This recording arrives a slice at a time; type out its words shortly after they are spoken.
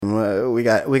time.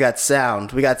 We got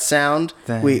sound. We got sound.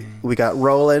 We got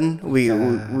rolling.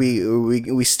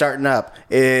 We starting up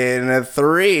in a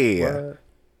 3,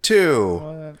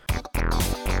 2.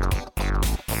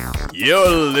 You're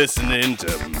listening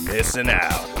to Missing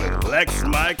Out with Lex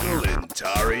Michael and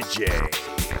Tari J.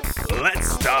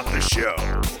 Let's start the show.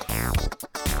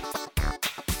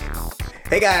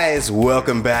 Hey guys,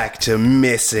 welcome back to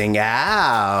Missing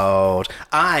Out.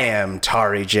 I am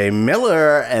Tari J.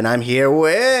 Miller, and I'm here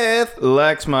with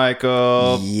Lex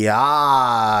Michael.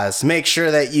 Yas. Make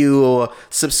sure that you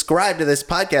subscribe to this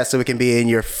podcast so it can be in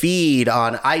your feed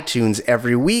on iTunes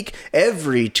every week,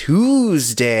 every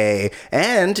Tuesday.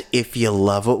 And if you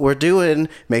love what we're doing,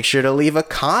 make sure to leave a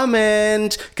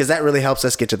comment, because that really helps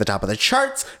us get to the top of the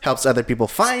charts, helps other people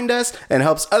find us, and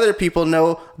helps other people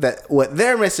know that what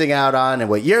they're missing out on and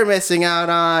what you're missing out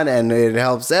on, and it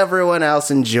helps everyone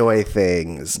else enjoy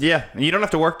things. Yeah, and you don't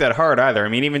have to work that hard either. I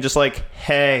mean, even just like,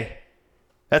 hey,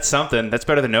 that's something. That's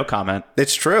better than no comment.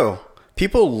 It's true.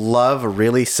 People love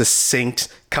really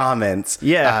succinct comments.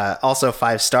 Yeah. Also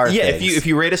 5-star Yeah, things. if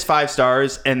you rate us 5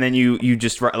 stars and then you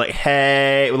just write like,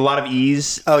 hey, with a lot of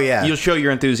ease. Oh, yeah. You'll show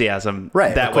your enthusiasm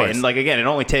Right, that of way. course. And like, again, it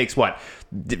only takes,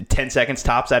 10 seconds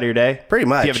tops out of your day? Pretty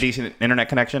much. If you have a decent internet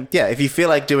connection? Yeah, if you feel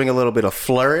like doing a little bit of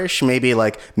flourish, maybe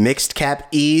like mixed cap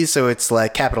E, so it's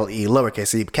like capital E,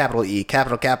 lowercase e, capital,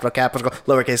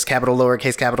 lowercase,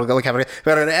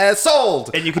 capital,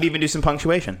 sold! And you could even do some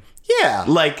punctuation. Yeah.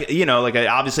 Like,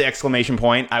 obviously exclamation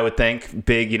point, I would think.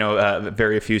 Big,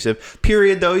 very effusive.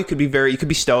 Period, though, you could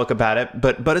be stoic about it,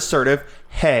 but assertive.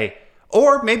 Hey.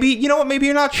 Or maybe, maybe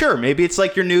you're not sure. Maybe it's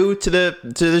like you're new to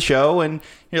the show and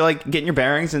you're like getting your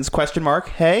bearings and it's question mark.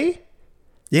 Hey?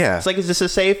 Yeah. It's like, is this a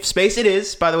safe space? It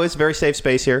is. By the way, it's a very safe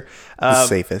space here. The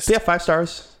safest. Yeah, 5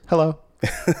 stars. Hello.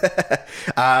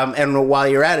 And while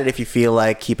you're at it, if you feel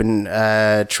like keeping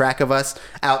track of us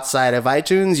outside of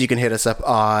iTunes, you can hit us up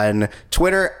on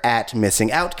Twitter at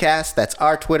Missing Outcast. That's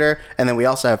our Twitter. And then we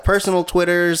also have personal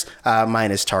Twitters.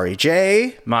 Mine is Tari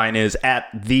J. Mine is at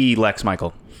the Lex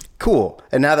Michael. Cool.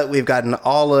 And now that we've gotten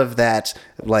all of that,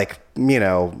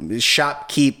 shopkeep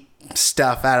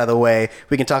stuff out of the way,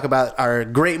 we can talk about our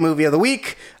great movie of the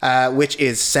week, which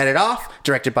is Set It Off,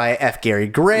 directed by F. Gary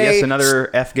Gray. Yes, another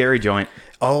F. Gary joint.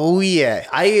 Oh, yeah.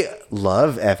 I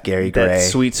love F. Gary Gray. That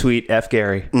sweet, sweet F.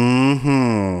 Gary.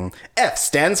 Mm-hmm. F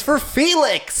stands for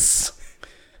Felix.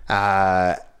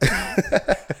 And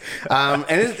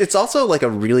it's also like a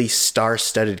really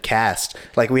star-studded cast.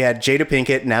 Like we had Jada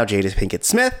Pinkett, now Jada Pinkett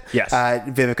Smith. Yes.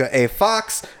 Vivica A.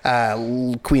 Fox,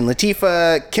 Queen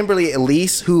Latifah, Kimberly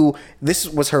Elise, who this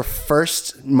was her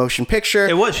first motion picture.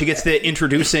 It was. She gets the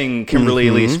introducing Kimberly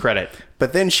Elise credit.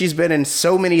 But then she's been in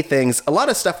so many things. A lot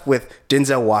of stuff with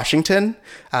Denzel Washington.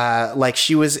 Like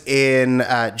she was in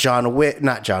not John Wick.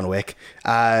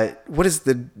 What is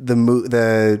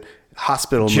the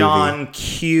hospital movie? John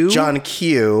Q.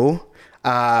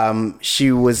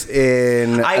 She was in.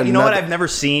 You know what? I've never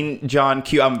seen John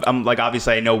Q. I'm like,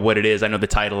 obviously I know what it is. I know the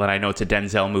title and I know it's a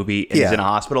Denzel movie and he's in a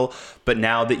hospital. But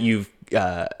now that you've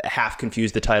half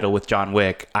confused the title with John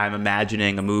Wick, I'm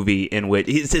imagining a movie in which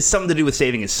it's something to do with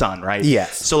saving his son, right?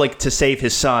 Yes. So like to save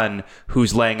his son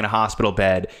who's laying in a hospital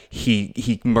bed,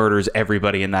 he murders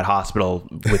everybody in that hospital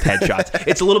with headshots.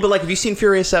 It's a little bit like, have you seen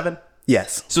Furious 7?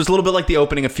 Yes. So it's a little bit like the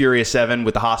opening of Furious 7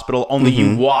 with the hospital, only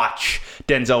you watch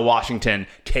Denzel Washington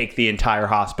take the entire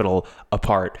hospital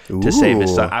apart to save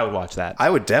his son. I would watch that. I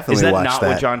would definitely watch that. Is that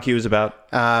not what John Q is about?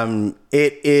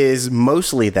 It is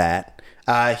mostly that.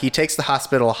 He takes the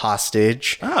hospital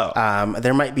hostage. Oh.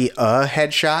 There might be a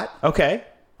headshot. Okay.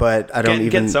 But I don't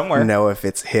even know if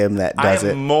it's him that does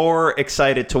it. I'm more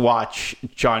excited to watch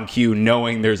John Q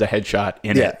knowing there's a headshot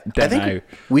in it than I think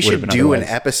we should do an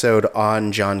episode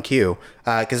on John Q,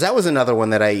 because that was another one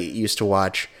that I used to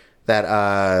watch that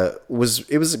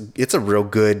it's a real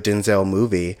good Denzel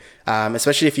movie,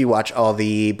 especially if you watch all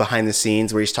the behind the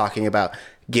scenes where he's talking about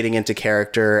getting into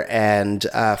character and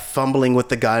fumbling with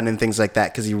the gun and things like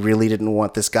that, because he really didn't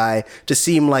want this guy to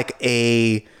seem like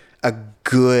a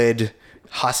good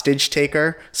hostage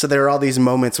taker. So there are all these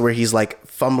moments where he's like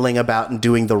fumbling about and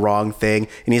doing the wrong thing,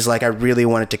 and he's like, I really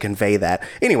wanted to convey that.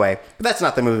 Anyway, but that's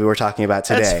not the movie we're talking about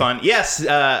today. That's fun. Yes,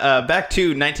 back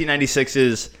to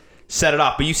 1996's Set It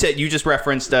Off. But you just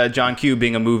referenced John Q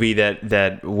being a movie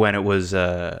that when it was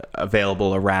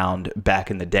available around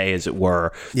back in the day, as it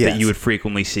were, that you would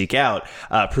frequently seek out.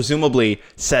 Presumably,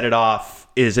 Set It Off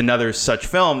is another such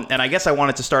film, and I guess I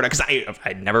wanted to start because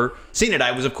I'd never seen it.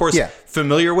 I was, of course,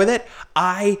 familiar with it.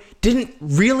 I didn't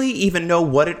really even know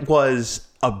what it was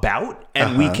about,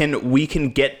 and we can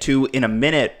get to in a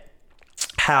minute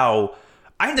how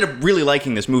I ended up really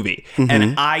liking this movie,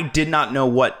 and I did not know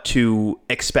what to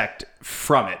expect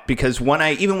from it, because when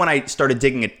I started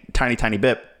digging a tiny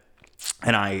bit,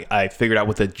 and I figured out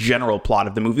what the general plot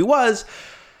of the movie was,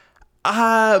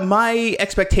 my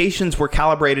expectations were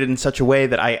calibrated in such a way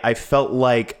that I felt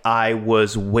like I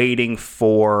was waiting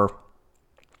for,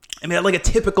 like a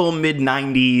typical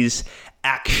mid-90s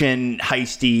action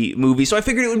heisty movie. So I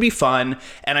figured it would be fun,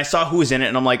 and I saw who was in it,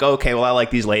 and I'm like, okay, well, I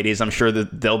like these ladies. I'm sure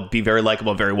that they'll be very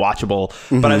likable, very watchable.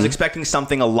 But I was expecting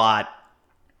something a lot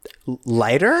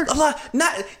lighter,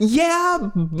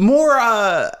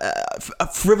 more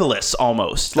frivolous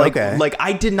almost. Like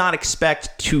I did not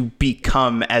expect to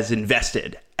become as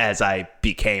invested as I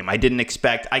became. I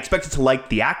expected to like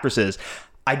the actresses.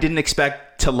 I didn't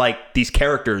expect to like these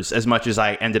characters as much as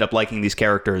I ended up liking these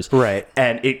characters. Right.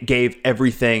 And it gave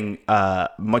everything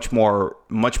much more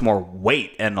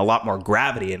weight and a lot more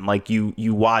gravity. And like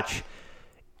you watch,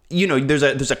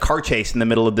 there's a car chase in the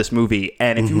middle of this movie,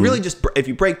 and if you really if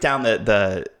you break down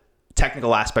the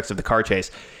technical aspects of the car chase,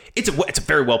 it's a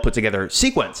very well put together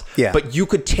sequence. Yeah. But you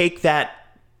could take that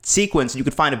sequence, you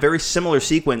could find a very similar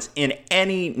sequence in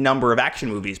any number of action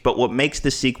movies. But what makes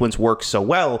this sequence work so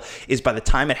well is by the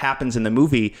time it happens in the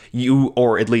movie,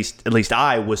 or at least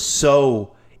I was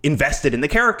so invested in the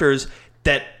characters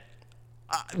that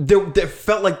there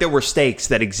felt like there were stakes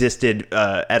that existed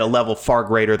at a level far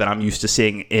greater than I'm used to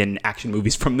seeing in action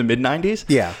movies from the mid-90s.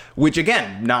 Yeah. Which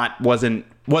again, wasn't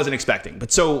expecting.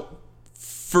 But so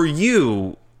for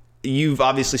you've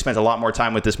obviously spent a lot more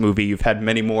time with this movie. You've had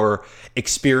many more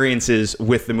experiences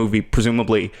with the movie,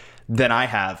 presumably, than I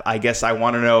have. I guess I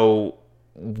want to know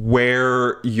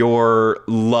where your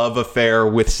love affair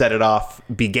with Set It Off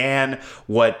began.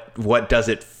 What does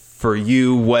it for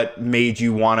you? What made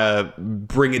you want to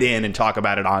bring it in and talk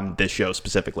about it on this show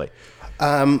specifically?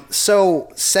 So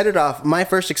Set It Off, my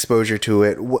first exposure to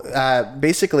it,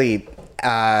 basically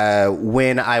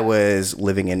when I was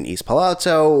living in East Palo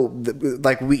Alto,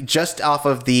 we just off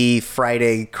of the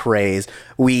Friday craze,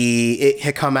 it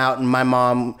had come out, and my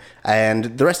mom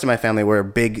and the rest of my family were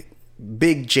big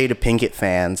Jada Pinkett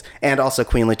fans, and also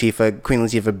Queen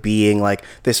Latifah being like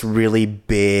this really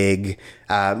big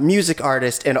music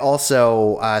artist, and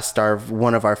also star of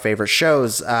one of our favorite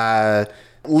shows.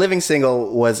 Living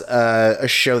Single was a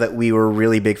show that we were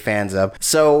really big fans of.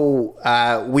 So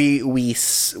we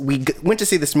went to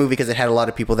see this movie because it had a lot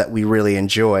of people that we really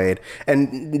enjoyed.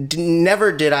 And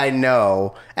never did I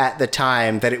know at the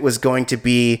time that it was going to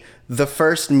be the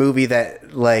first movie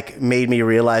that made me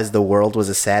realize the world was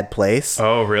a sad place.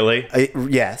 Oh, really?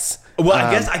 Yes. Well,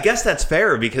 I guess that's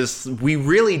fair, because we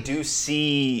really do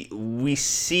see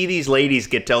these ladies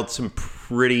get dealt some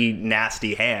pretty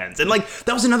nasty hands. And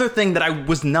that was another thing that I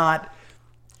was not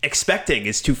expecting,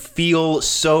 is to feel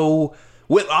so,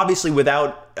 obviously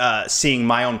without seeing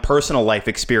my own personal life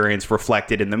experience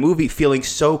reflected in the movie, feeling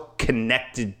so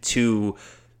connected to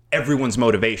everyone's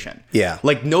motivation. Yeah.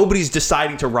 Nobody's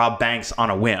deciding to rob banks on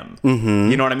a whim.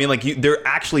 Mm-hmm. You know what I mean? They're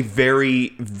actually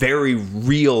very, very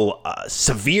real,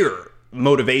 severe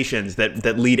motivations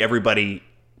that lead everybody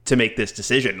to make this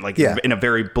decision, in a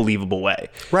very believable way.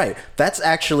 Right. That's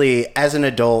actually, as an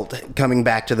adult coming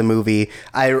back to the movie,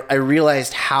 I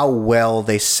realized how well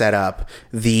they set up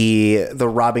the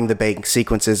robbing the bank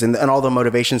sequences and all the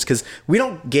motivations, because we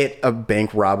don't get a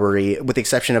bank robbery, with the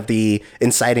exception of the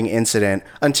inciting incident,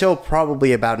 until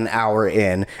probably about an hour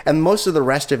in. And most of the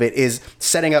rest of it is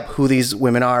setting up who these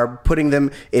women are, putting them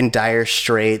in dire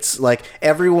straits.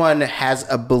 Everyone has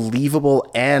a believable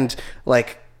and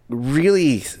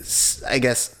really, I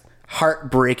guess,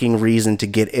 heartbreaking reason to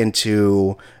get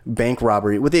into bank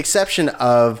robbery, with the exception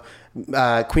of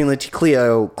Queen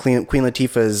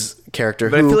Latifah's character.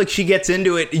 But I feel like she gets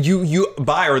into it. You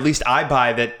buy, or at least I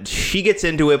buy, that she gets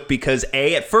into it because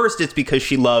at first it's because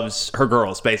she loves her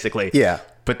girls, basically. Yeah.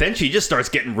 But then she just starts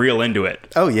getting real into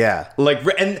it. Oh yeah.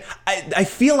 And I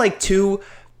feel like too,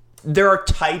 there are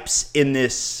types in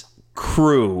this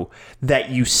crew that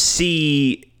you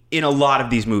see in a lot of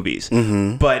these movies.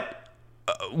 Mm-hmm. But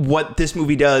what this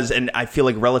movie does, and I feel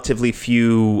like relatively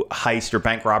few heist or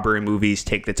bank robbery movies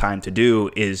take the time to do,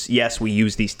 is, yes, we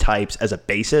use these types as a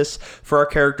basis for our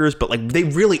characters, but they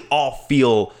really all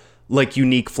feel like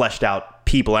unique, fleshed out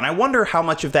people. And I wonder how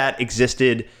much of that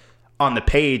existed on the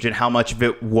page and how much of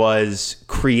it was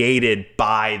created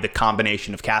by the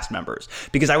combination of cast members.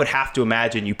 Because I would have to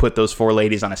imagine you put those four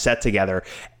ladies on a set together,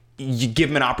 you give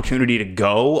them an opportunity to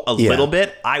go a little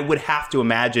bit, I would have to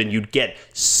imagine you'd get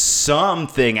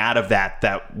something out of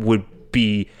that would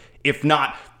be, if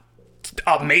not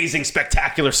amazing,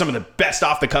 spectacular, some of the best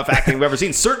off-the-cuff acting we've ever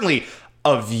seen. Certainly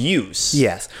of use.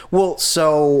 Yes. Well,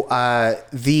 so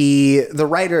the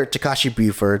writer Takashi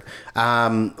Buford,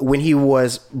 when he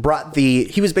was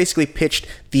basically pitched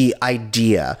the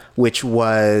idea, which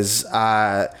was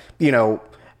a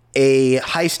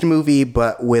heist movie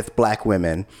but with black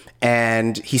women.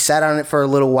 And he sat on it for a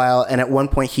little while, and at one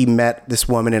point he met this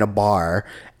woman in a bar,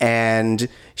 and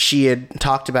she had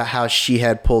talked about how she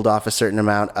had pulled off a certain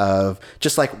amount of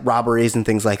just like robberies and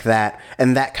things like that,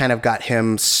 and that kind of got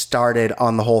him started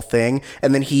on the whole thing.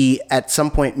 And then he at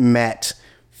some point met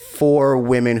 4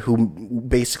 women who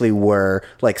basically were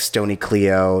like Stony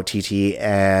Cleo, TT,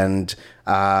 and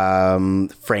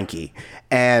Frankie,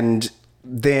 and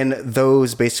then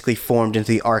those basically formed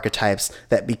into the archetypes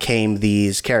that became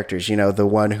these characters. The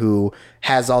one who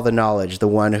has all the knowledge, the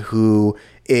one who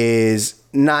is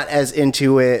not as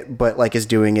into it, but like is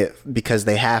doing it because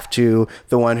they have to,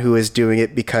 the one who is doing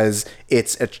it because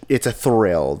it's a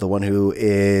thrill, the one who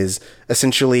is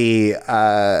essentially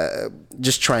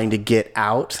just trying to get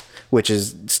out, which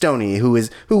is Stony, who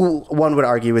one would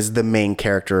argue is the main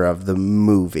character of the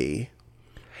movie.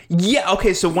 Yeah,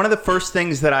 okay, so one of the first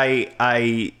things that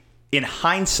I in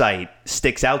hindsight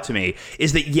sticks out to me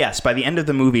is that, yes, by the end of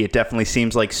the movie, it definitely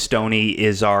seems like Stony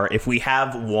is if we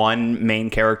have one main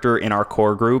character in our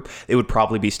core group, it would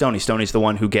probably be Stony. Stony's the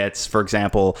one who gets, for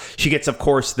example, she gets, of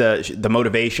course, the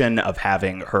motivation of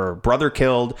having her brother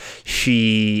killed.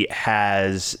 She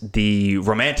has the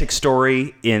romantic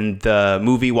story in the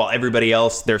movie, while everybody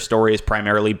else, their story is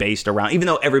primarily based around, even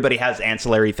though everybody has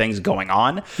ancillary things going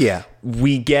on. Yeah.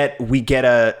 We get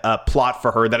a plot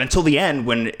for her that until the end,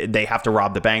 when they have to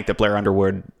rob the bank that Blair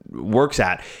Underwood works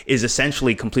at, is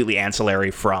essentially completely ancillary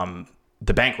from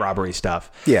the bank robbery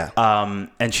stuff. Yeah.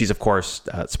 And she's, of course,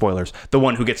 spoilers, the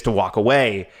one who gets to walk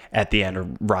away at the end or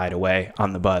ride away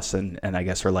on the bus. And I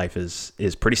guess her life is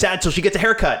pretty sad until she gets a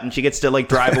haircut and she gets to like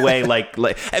drive away. like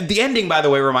the ending, by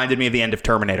the way, reminded me of the end of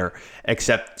Terminator,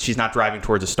 except she's not driving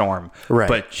towards a storm, right?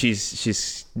 But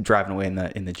she's driving away in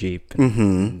the Jeep.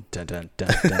 Mm-hmm. Dun, dun, dun,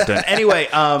 dun, dun. Anyway,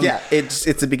 yeah, it's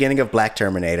the beginning of Black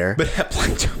Terminator.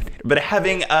 But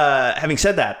having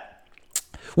said that,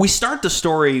 we start the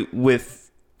story with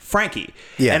Frankie.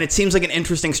 Yeah. And it seems like an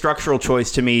interesting structural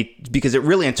choice to me, because it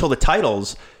really, until the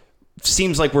titles,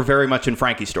 seems like we're very much in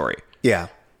Frankie's story. Yeah.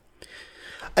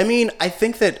 I mean, I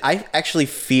think that I actually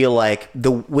feel like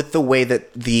with the way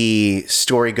that the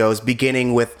story goes,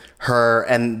 beginning with her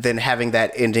and then having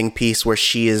that ending piece where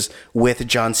she is with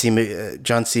John C.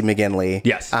 McGinley.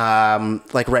 Yes.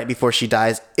 Like right before she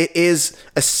dies, it is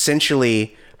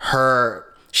essentially her.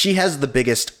 She has the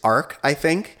biggest arc, I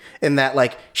think, in that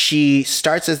like she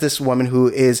starts as this woman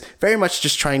who is very much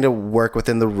just trying to work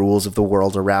within the rules of the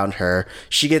world around her.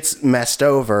 She gets messed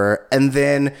over and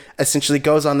then essentially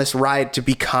goes on this ride to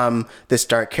become this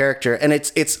dark character. And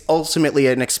it's ultimately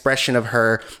an expression of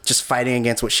her just fighting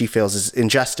against what she feels is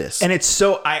injustice. And it's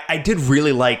so, I did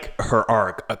really like her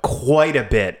arc quite a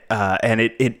bit. And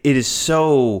it is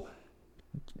so,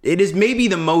 it is maybe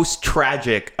the most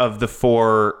tragic of the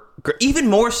 4, even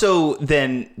more so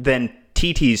than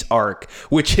TT's arc,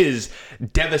 which is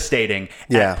devastating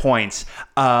at points.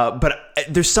 But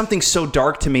there's something so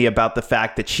dark to me about the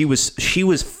fact that she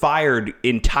was fired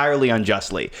entirely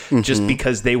unjustly, just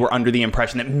because they were under the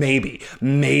impression that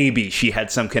maybe she had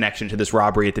some connection to this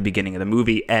robbery at the beginning of the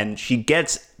movie, and she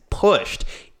gets pushed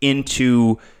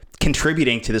into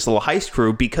contributing to this little heist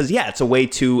crew because, yeah, it's a way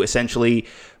to essentially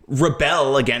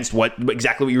rebel against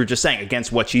exactly what you were just saying,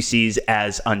 against what she sees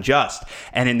as unjust.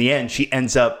 And in the end, she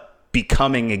ends up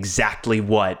becoming exactly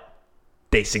what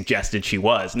they suggested she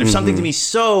was. And there's something to me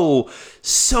so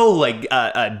like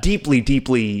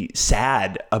deeply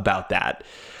sad about that.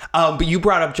 But you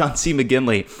brought up John C.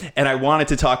 McGinley, and I wanted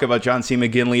to talk about John C.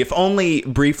 McGinley, if only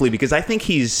briefly, because I think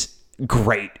he's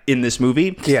great in this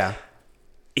movie. Yeah.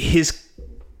 His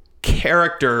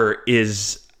character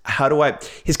is...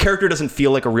 his character doesn't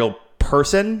feel like a real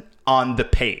person on the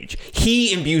page.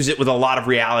 He imbues it with a lot of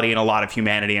reality and a lot of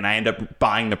humanity, and I end up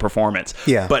buying the performance.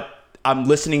 Yeah. But I'm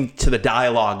listening to the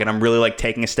dialogue, and I'm really like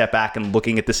taking a step back and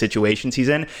looking at the situations he's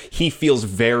in. He feels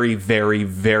very, very,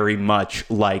 very much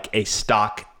like a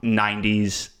stock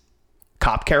 90s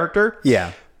cop character.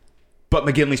 Yeah. But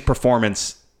McGinley's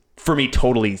performance, for me,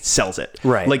 totally sells it.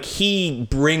 Right. Like, he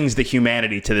brings the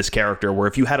humanity to this character, where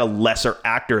if you had a lesser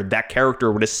actor, that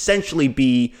character would essentially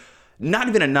be not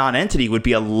even a non-entity, would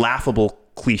be a laughable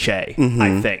cliche,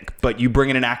 I think. But you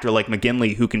bring in an actor like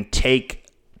McGinley who can take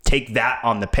that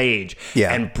on the page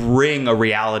and bring a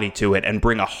reality to it and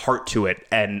bring a heart to it.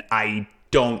 And I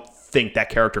don't think that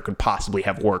character could possibly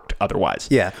have worked otherwise.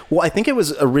 Yeah. Well, I think it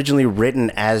was originally written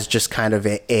as just kind of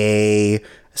a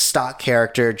stock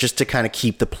character just to kind of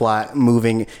keep the plot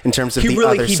moving in terms of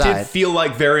other side. He did feel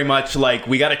like very much like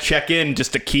we got to check in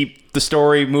just to keep the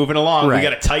story moving along. Right. We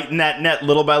got to tighten that net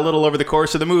little by little over the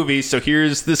course of the movie. So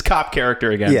here's this cop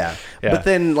character again. Yeah. But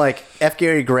then like F.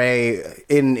 Gary Gray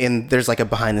in there's like a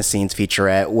behind the scenes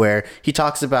featurette where he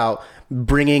talks about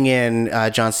bringing in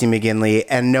John C. McGinley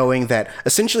and knowing that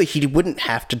essentially he wouldn't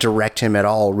have to direct him at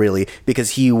all, really,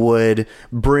 because he would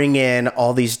bring in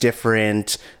all these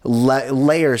different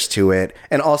layers to it.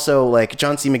 And also, like,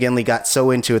 John C. McGinley got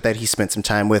so into it that he spent some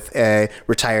time with a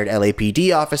retired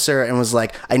LAPD officer and was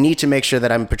like, I need to make sure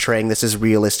that I'm portraying this as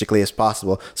realistically as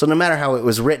possible. So no matter how it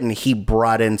was written, he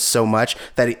brought in so much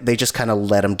that they just kind of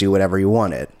let him do whatever he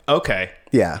wanted. Okay.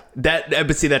 Yeah.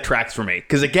 But see, that tracks for me.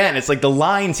 Because again, it's like the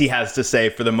lines he has to say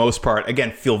for the most part,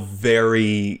 again, feel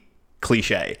very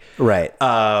cliche. Right.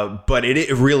 But it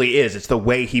really is. It's the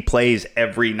way he plays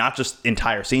not just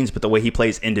entire scenes, but the way he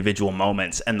plays individual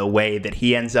moments and the way that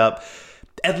he ends up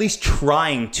at least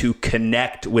trying to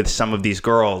connect with some of these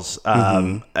girls.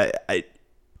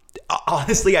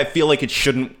 Honestly, I feel like it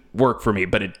shouldn't work for me,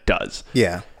 but it does.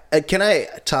 Yeah. Can I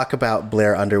talk about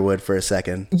Blair Underwood for a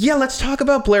second? Yeah, let's talk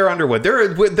about Blair Underwood. There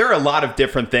are a lot of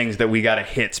different things that we got to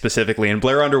hit specifically, and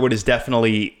Blair Underwood is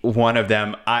definitely one of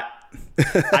them. I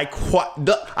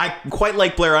quite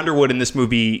like Blair Underwood in this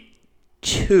movie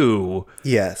too.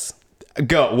 Yes.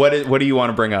 Go. What do you want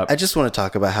to bring up? I just want to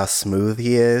talk about how smooth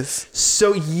he is.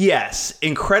 So yes,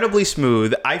 incredibly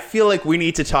smooth. I feel like we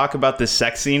need to talk about this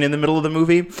sex scene in the middle of the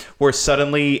movie where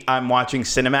suddenly I'm watching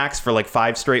Cinemax for like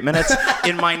 5 straight minutes.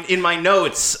 in my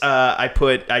notes, I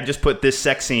just put this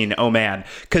sex scene. Oh man,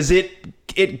 because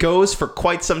it goes for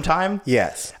quite some time.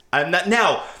 Yes. And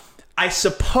now, I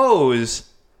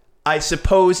suppose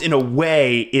in a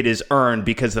way it is earned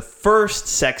because the first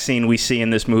sex scene we see in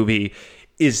this movie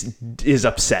is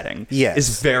upsetting. Yes.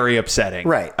 Is very upsetting.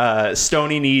 Right.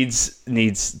 Stoney needs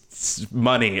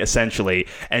money essentially,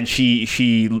 and she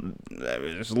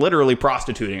is literally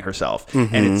prostituting herself,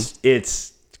 and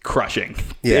it's crushing.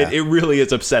 Yeah. It really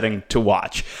is upsetting to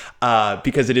watch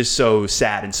because it is so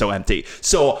sad and so empty.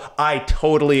 So I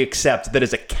totally accept that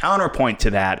as a counterpoint to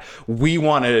that, we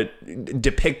want to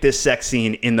depict this sex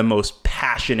scene in the most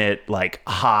passionate, like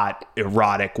hot,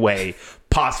 erotic way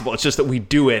possible. It's just that we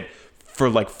do it for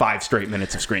like 5 straight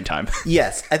minutes of screen time.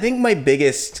 Yes. I think my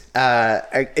biggest,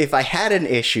 if I had an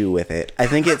issue with it, I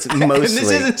think it's mostly... And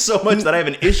this isn't so much that I have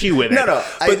an issue with it. No.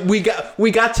 But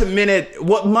we got to minute,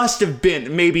 what must have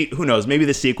been, maybe, who knows, maybe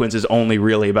the sequence is only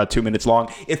really about 2 minutes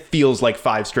long. It feels like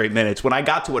 5 straight minutes. When I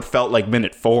got to what felt like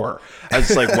minute 4, I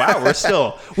was like,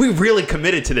 wow, we really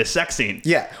committed to this sex scene.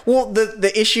 Yeah. Well,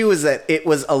 the issue is that it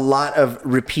was a lot of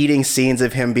repeating scenes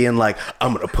of him being like,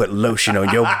 I'm going to put lotion on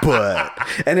your butt.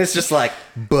 And it's just like,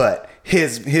 butt,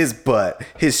 his butt,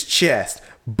 his chest,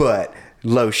 butt,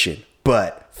 lotion,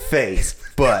 butt, face,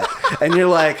 butt. And you're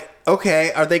like,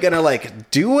 okay, are they going to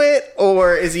like do it?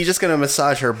 Or is he just going to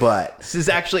massage her butt? This is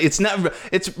actually, it's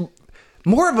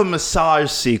more of a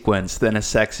massage sequence than a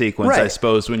sex sequence, right. I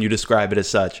suppose, when you describe it as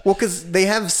such. Well, because they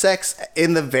have sex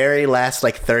in the very last,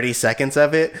 like, 30 seconds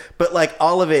of it, but, like,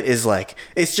 all of it is, like,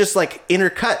 it's just, like,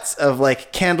 intercuts of,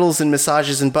 like, candles and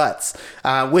massages and butts,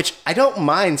 which I don't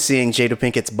mind seeing Jada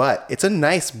Pinkett's butt. It's a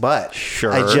nice butt.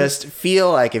 Sure. I just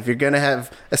feel like if you're going to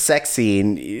have a sex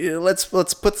scene, let's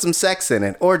put some sex in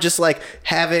it, or just, like,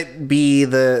 have it be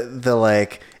the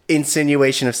like,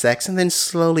 insinuation of sex and then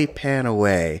slowly pan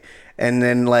away. And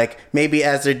then, like, maybe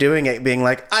as they're doing it, being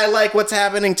like, I like what's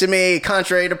happening to me,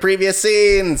 contrary to previous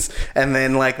scenes. And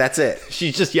then, like, that's it.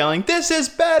 She's just yelling, this is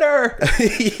better.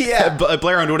 Yeah.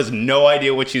 Blair Underwood has no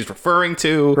idea what she's referring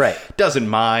to. Right. Doesn't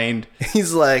mind.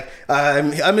 He's like,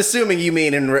 I'm assuming you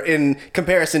mean in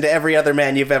comparison to every other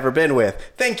man you've ever been with.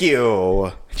 Thank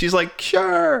you. She's like,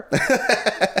 sure.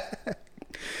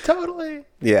 Totally.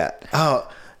 Yeah. Oh,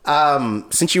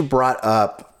 since you brought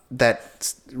up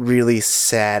that really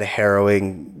sad,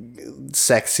 harrowing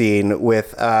sex scene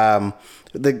with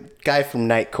the guy from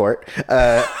Night Court.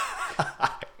 The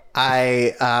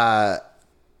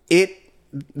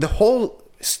whole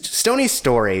Stoney's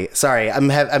story. Sorry,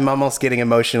 I'm almost getting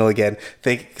emotional again.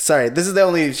 Sorry, this is the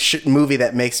only movie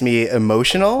that makes me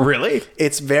emotional. Really?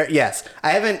 It's yes. I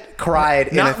haven't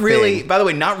cried. Not really. By the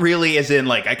way, not really. As in,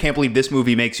 like, I can't believe this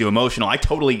movie makes you emotional. I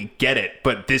totally get it,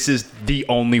 but this is the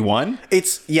only one.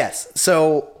 It's yes.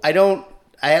 So I don't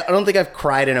think I've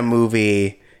cried in a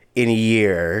movie in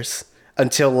years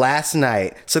until last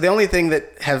night. So the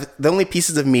only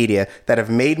pieces of media that have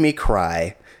made me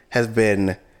cry has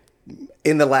been,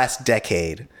 in the last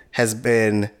decade, has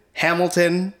been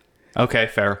Hamilton. Okay,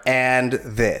 fair. And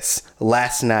this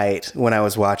last night when I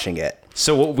was watching it.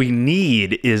 So what we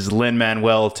need is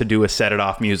Lin-Manuel to do a Set It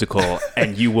Off musical,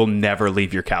 and you will never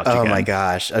leave your couch again. Oh my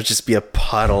gosh, I'll just be a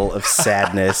puddle of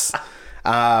sadness.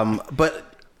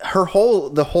 But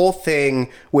the whole thing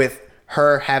with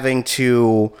her having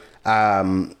to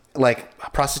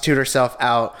prostitute herself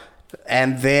out,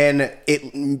 and then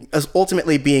it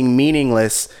ultimately being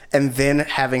meaningless, and then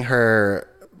having her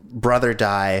brother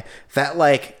die,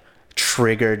 that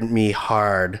triggered me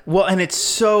hard. Well, and it's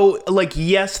so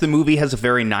yes, the movie has a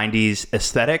very 90s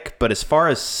aesthetic, but as far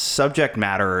as subject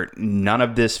matter, none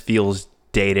of this feels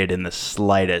dated in the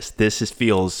slightest. This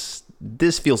feels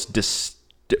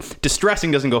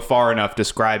distressing. Doesn't go far enough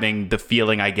describing the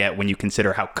feeling I get when you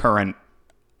consider how current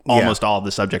almost all of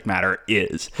the subject matter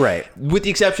is. Right. With the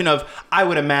exception of, I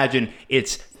would imagine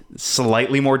it's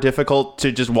slightly more difficult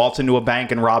to just waltz into a bank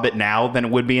and rob it now than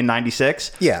it would be in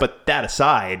 96. Yeah. But that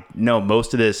aside, no,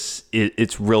 most of this,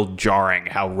 it's real jarring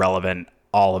how relevant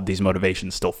all of these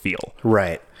motivations still feel.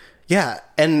 Right. Yeah.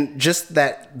 And just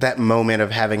that moment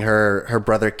of having her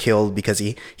brother killed because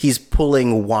he's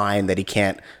pulling wine that he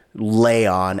can't lay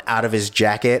on out of his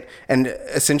jacket, and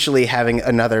essentially having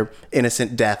another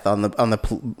innocent death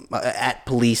at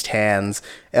policed hands.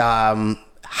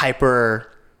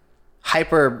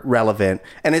 Hyper relevant,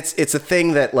 and it's a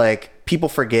thing that people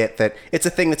forget that it's a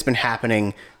thing that's been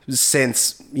happening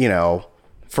since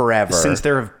forever, since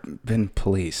there have been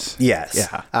police. Yes.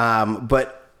 Yeah.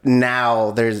 But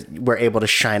now we're able to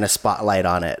shine a spotlight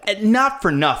on it. And not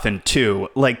for nothing too.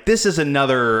 This is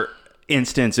another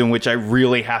instance in which I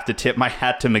really have to tip my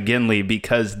hat to McGinley,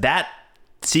 because that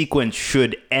sequence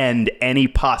should end any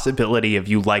possibility of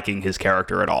you liking his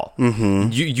character at all.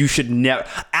 Mm-hmm. You should never.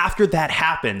 After that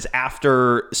happens,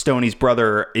 after Stoney's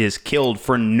brother is killed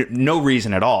for no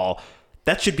reason at all,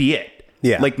 that should be it.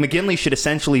 Yeah. McGinley should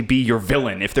essentially be your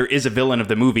villain. If there is a villain of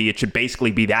the movie, it should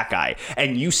basically be that guy.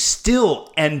 And you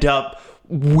still end up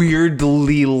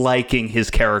weirdly liking his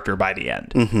character by the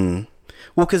end. Mm-hmm.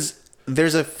 Well, because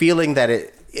there's a feeling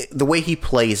that the way he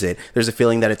plays it, there's a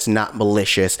feeling that it's not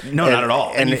malicious. No, not at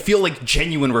all. And you feel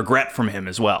genuine regret from him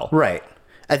as well. Right.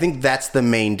 I think that's the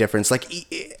main difference.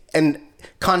 And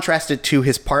contrast it to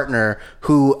his partner,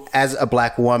 who, as a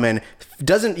black woman,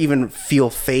 doesn't even feel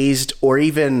fazed or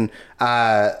even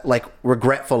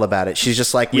regretful about it. She's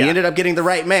just we ended up getting the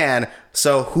right man,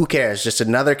 so who cares? Just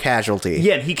another casualty.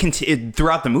 Yeah, and he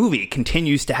throughout the movie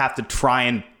continues to have to try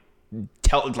and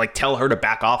tell her to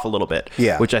back off a little bit.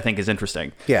 Yeah. Which I think is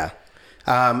interesting. Yeah.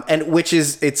 And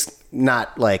it's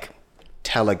not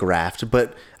telegraphed,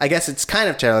 but I guess it's kind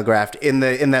of telegraphed in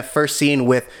that first scene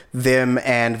with them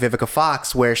and Vivica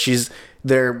Fox, where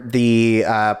the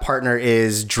partner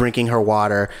is drinking her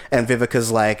water, and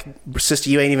Vivica's like, "Sister,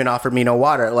 you ain't even offered me no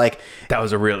water." That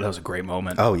was a great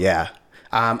moment. Oh yeah.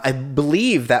 I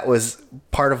believe that was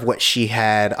part of what she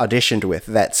had auditioned with,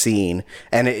 that scene,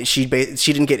 and she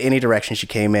didn't get any direction. She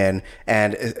came in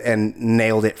and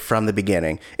nailed it from the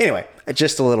beginning. Anyway,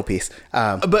 just a little piece.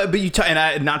 But you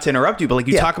not to interrupt you, but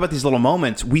you talk about these little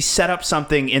moments. We set up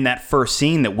something in that first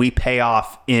scene that we pay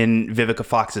off in Vivica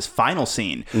Fox's final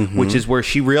scene, mm-hmm. which is where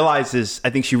she realizes. I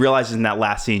think she realizes in that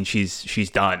last scene she's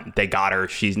done. They got her.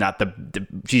 She's not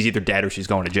she's either dead or she's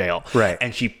going to jail. Right.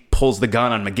 And she pulls the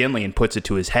gun on McGinley and puts it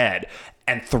to his head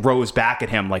and throws back at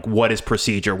him what is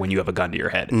procedure when you have a gun to your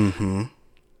head? Mm-hmm.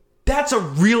 That's a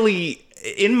really,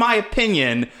 in my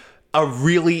opinion, a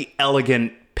really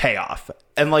elegant payoff.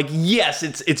 And yes,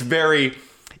 it's very,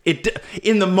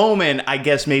 in the moment, I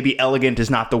guess maybe elegant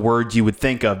is not the word you would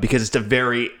think of, because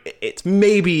it's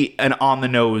maybe an on the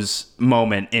nose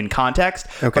moment in context.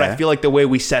 Okay. But I feel like the way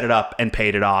we set it up and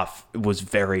paid it off was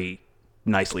very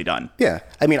nicely done. Yeah.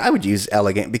 I mean, I would use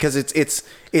elegant because it's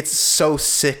so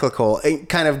cyclical. And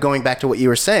kind of going back to what you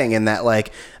were saying, in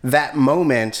that that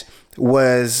moment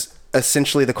was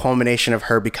essentially the culmination of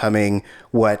her becoming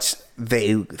what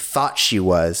they thought she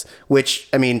was, which,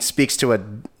 I mean, speaks to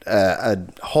a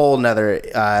whole nother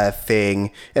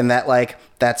thing, and that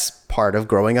that's part of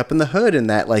growing up in the hood, and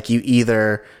that you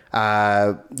either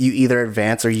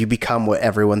advance or you become what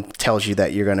everyone tells you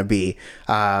that you're going to be.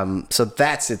 So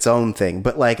that's its own thing.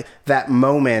 But that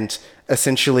moment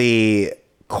essentially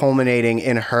culminating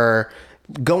in her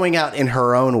going out in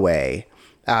her own way.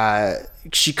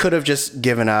 She could have just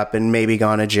given up and maybe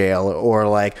gone to jail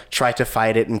or tried to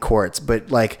fight it in courts. But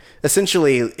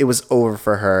essentially it was over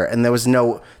for her. And there was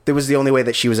the only way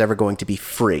that she was ever going to be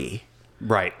free.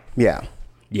 Right. Yeah.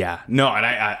 Yeah, no, and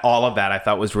I all of that I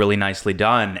thought was really nicely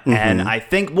done. Mm-hmm. And I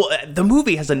think, the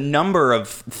movie has a number of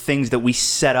things that we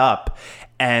set up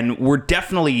and we're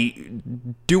definitely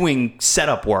doing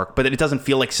setup work, but it doesn't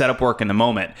feel like setup work in the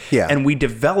moment. Yeah. And we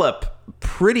develop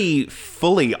pretty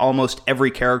fully almost every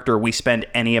character we spend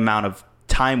any amount of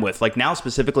time with. Like now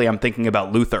specifically, I'm thinking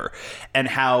about Luther and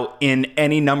how in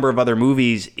any number of other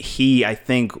movies, I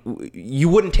think you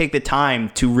wouldn't take the time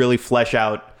to really flesh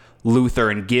out Luther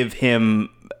and give him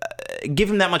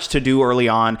that much to do early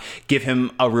on, give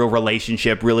him a real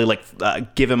relationship, really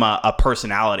give him a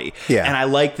personality. Yeah. And I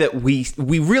like that we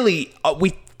really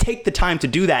we take the time to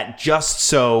do that just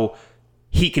so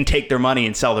he can take their money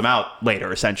and sell them out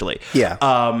later, essentially.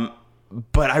 Yeah.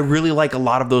 But I really like a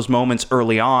lot of those moments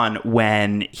early on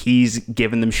when he's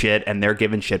giving them shit and they're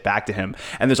giving shit back to him.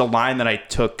 And there's a line that I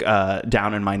took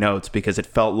down in my notes because it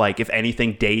felt like if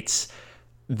anything dates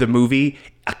the movie,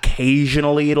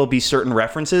 occasionally it'll be certain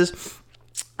references.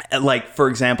 Like, for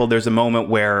example, there's a moment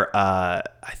where I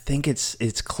think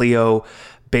it's Cleo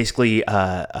basically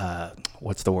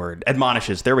what's the word?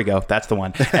 Admonishes. There we go. That's the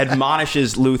one.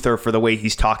 Admonishes Luther for the way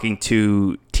he's talking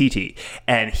to TT.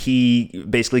 And he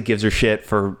basically gives her shit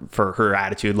for her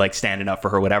attitude, like standing up for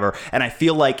her, whatever. And I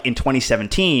feel like in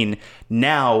 2017,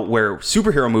 now where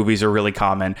superhero movies are really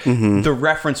common, the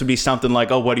reference would be something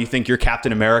like, oh, what do you think? You're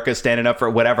Captain America standing up for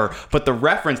whatever. But the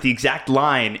reference, the exact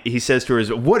line he says to her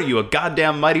is, what are you, a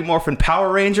goddamn Mighty Morphin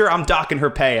Power Ranger? I'm docking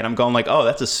her pay. And I'm going like, oh,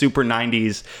 that's a super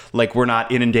 90s, like we're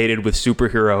not inundated with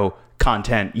superhero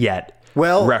content yet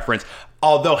reference.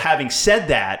 Although having said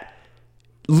that,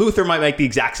 Luther might make the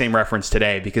exact same reference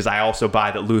today because I also buy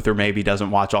that Luther maybe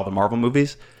doesn't watch all the Marvel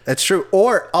movies. That's true.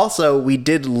 Or also, we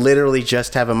did literally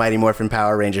just have a Mighty Morphin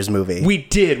Power Rangers movie. We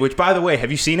did, which by the way, have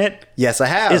you seen it? Yes, I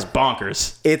have. It's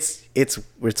bonkers.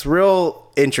 It's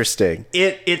real interesting.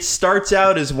 It starts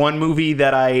out as one movie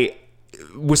that I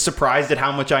was surprised at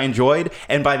how much I enjoyed,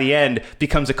 and by the end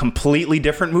becomes a completely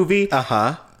different movie.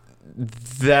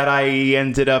 That I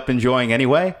ended up enjoying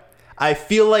anyway. I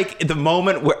feel like the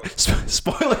moment where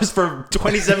spoilers for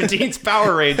 2017's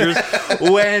Power Rangers,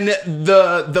 when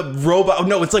the robot,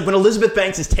 no, it's like when Elizabeth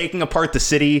Banks is taking apart the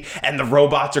city and the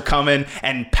robots are coming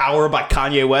and Power by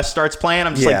Kanye West starts playing.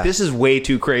 I'm just like, this is way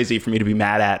too crazy for me to be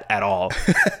mad at all.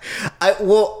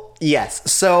 Yes.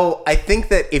 So I think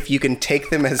that if you can take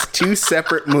them as two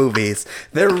separate movies,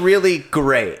 they're really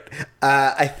great.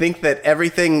 I think that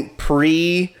everything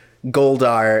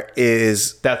pre-Goldar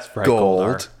is that's right,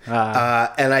 gold.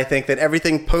 And I think that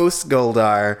everything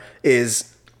post-Goldar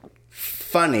is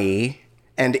funny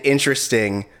and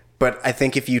interesting. But I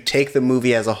think if you take the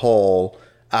movie as a whole,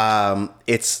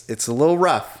 it's a little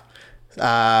rough.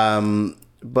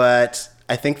 But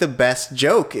I think the best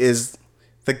joke is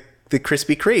the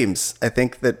Krispy Kremes. I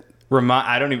think that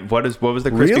I don't even. What was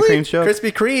the Krispy Kremes joke?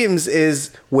 Krispy Kremes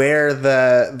is where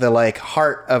the like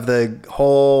heart of the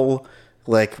whole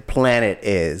like planet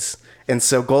is, and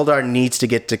so Goldar needs to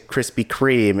get to Krispy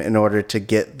Kreme in order to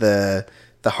get the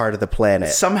heart of the planet.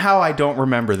 Somehow I don't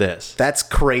remember this. That's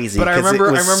crazy. But I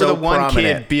remember so the one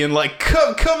prominent kid being like,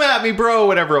 "Come at me, bro,"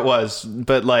 whatever it was.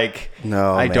 But like,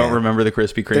 no, I don't remember the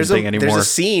Krispy Kreme thing anymore. There's a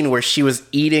scene where she was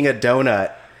eating a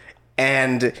donut.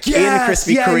 And in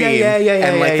Krispy Kreme,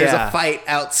 and like there's a fight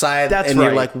outside, and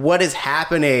you're like, "What is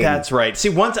happening?" That's right. See,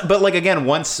 once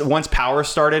Power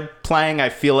started playing, I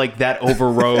feel like that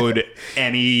overrode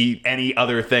any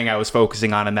other thing I was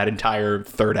focusing on in that entire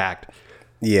third act.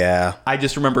 Yeah, I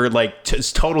just remember like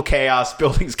total chaos,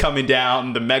 buildings coming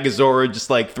down, the Megazord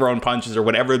just like throwing punches or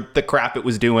whatever the crap it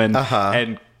was doing,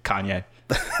 and Kanye.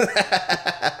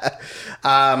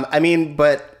 I mean,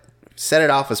 but. Set It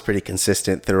Off was pretty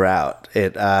consistent throughout.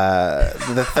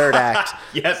 The third act.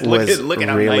 Yes, look at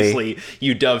how nicely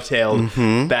you dovetailed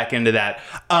back into that.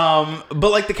 But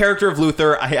like the character of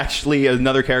Luther,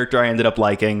 another character I ended up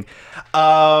liking.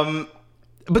 But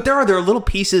there are little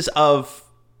pieces of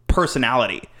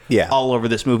personality all over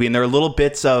this movie, and there are little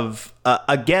bits of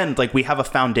again, like we have a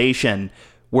foundation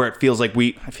where it feels like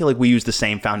I feel like we use the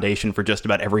same foundation for just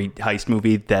about every heist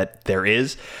movie that there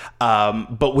is.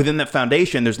 But within that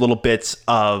foundation, there's little bits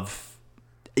of,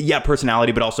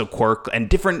 personality, but also quirk and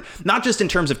different, not just in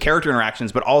terms of character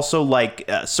interactions, but also like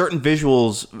certain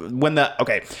visuals.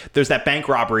 There's that bank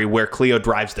robbery where Cleo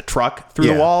drives the truck through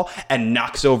the wall and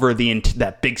knocks over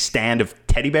that big stand of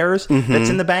teddy bears that's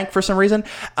in the bank for some reason.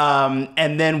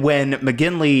 And then when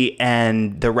McGinley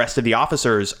and the rest of the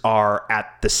officers are at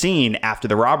the scene after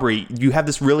the robbery, you have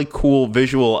this really cool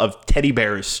visual of teddy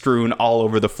bears strewn all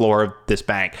over the floor of this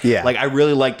bank. Yeah. Like I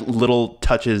really liked little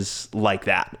touches like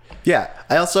that. Yeah.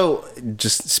 I also,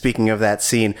 just speaking of that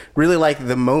scene, really like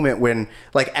the moment when,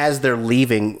 like, as they're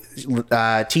leaving,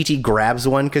 TT grabs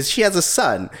one because she has a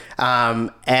son.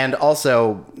 And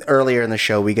also, earlier in the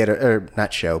show, we get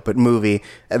movie,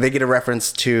 movie, they get a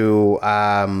reference to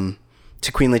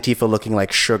Queen Latifah looking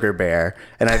like Sugar Bear,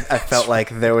 and I felt like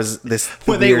there was this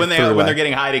when they're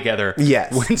getting high together.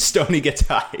 Yes, when Stoney gets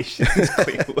high, she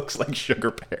looks like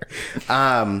Sugar Bear.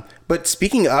 But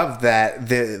speaking of that,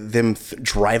 them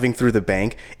driving through the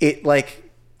bank, it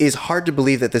is hard to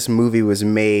believe that this movie was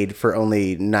made for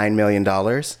only $9 million.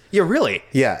 Yeah, really.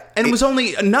 Yeah, and it was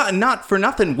only not for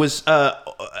nothing. Was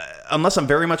unless I'm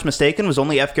very much mistaken, was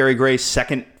only F. Gary Gray's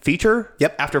second feature.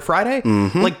 Yep. After Friday,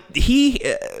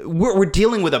 Mm-hmm. we're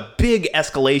dealing with a big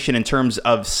escalation in terms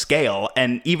of scale,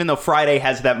 and even though Friday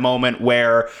has that moment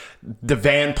where the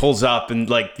van pulls up and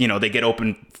they get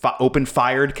open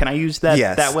fired. Can I use that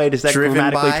that way? Does that driven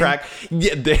grammatically by? track?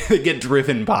 Yeah, they get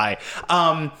driven by.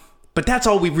 But that's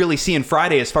all we really see in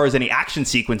Friday as far as any action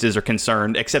sequences are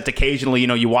concerned, except occasionally,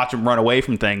 you watch them run away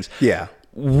from things. Yeah.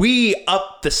 We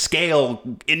up the scale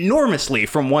enormously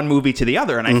from one movie to the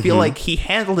other, and I feel like he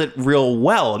handled it real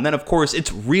well. And then, of course,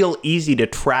 it's real easy to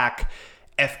track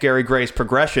F. Gary Gray's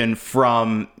progression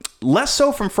from, less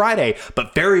so from Friday,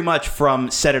 but very much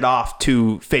from Set It Off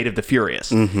to Fate of the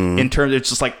Furious. In terms, it's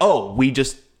just like, we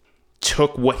just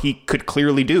took what he could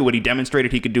clearly do, what he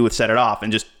demonstrated he could do with Set It Off,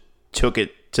 and just took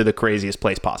it to the craziest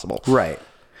place possible. Right.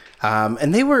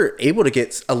 And they were able to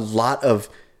get a lot of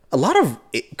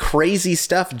crazy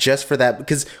stuff just for that,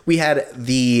 because we had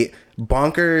the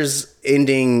bonkers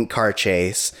ending car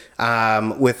chase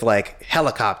with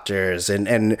helicopters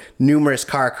and numerous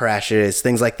car crashes,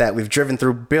 things like that. We've driven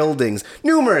through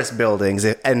numerous buildings,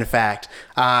 in fact.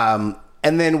 And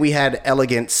then we had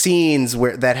elegant scenes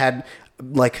that had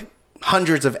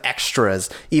hundreds of extras,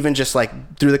 even just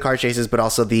through the car chases, but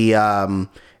also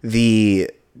the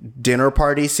dinner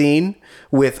party scene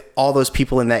with all those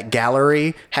people in that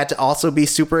gallery had to also be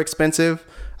super expensive.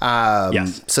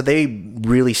 Yes. So they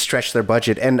really stretched their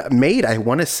budget and made, I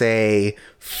want to say,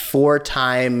 4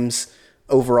 times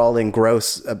overall in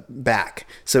gross back.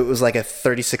 So it was like a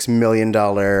 $36 million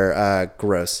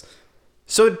gross.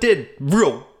 So it did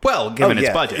real well given its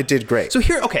budget. It did great. So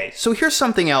here's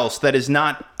something else that is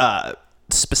not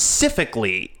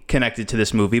specifically connected to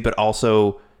this movie, but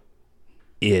also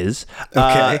is.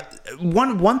 Okay.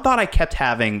 One thought I kept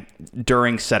having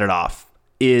during Set It Off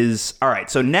is, all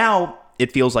right, so now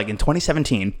it feels like in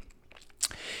 2017,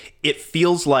 it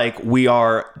feels like we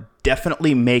are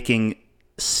definitely making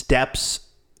steps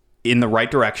in the right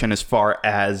direction as far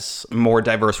as more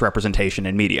diverse representation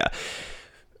in media.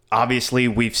 Obviously,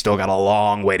 we've still got a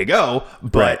long way to go,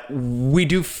 but we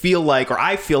do feel like, or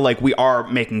I feel like we are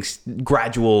making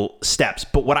gradual steps.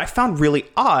 But what I found really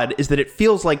odd is that it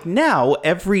feels like now,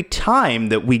 every time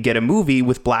that we get a movie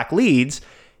with black leads,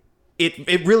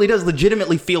 it really does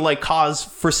legitimately feel like cause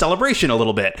for celebration a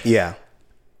little bit. Yeah.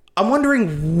 I'm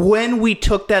wondering when we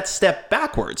took that step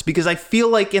backwards, because I feel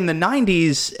like in the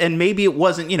 90s, and maybe it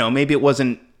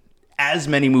wasn't as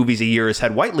many movies a year as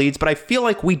had white leads, but I feel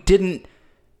like we didn't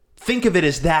think of it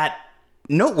as that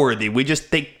noteworthy. We just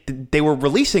they were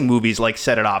releasing movies like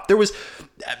Set It Off. There was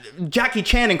Jackie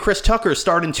Chan and Chris Tucker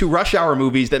starred in 2 Rush Hour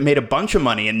movies that made a bunch of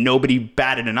money and nobody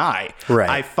batted an eye. Right.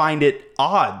 I find it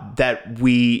odd that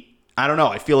I don't know,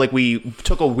 I feel like we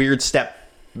took a weird step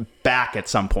back at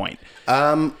some point.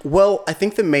 Well, I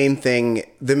think the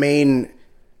main,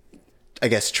 I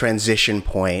guess, transition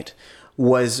point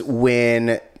was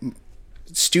when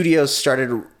studios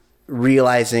started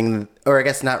realizing, or I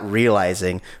guess not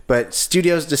realizing, but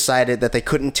studios decided that they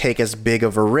couldn't take as big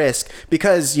of a risk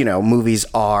because, movies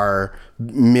are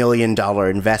 $1 million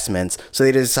investments. So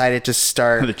they decided to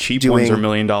start the cheap ones are $1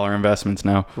 million investments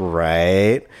now.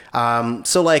 Right.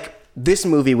 So this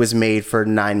movie was made for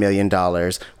 $9 million,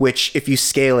 which if you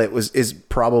scale it is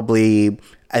probably,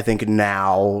 I think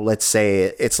now, let's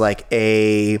say it's like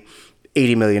a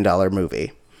 $80 million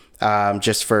movie.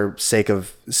 Just for sake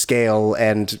of scale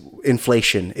and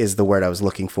inflation is the word I was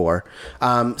looking for.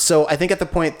 So I think at the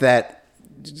point that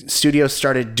studios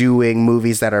started doing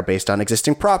movies that are based on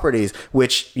existing properties,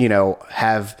 which,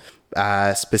 have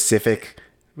specific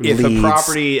leads. If a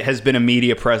property has been a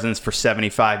media presence for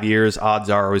 75 years, odds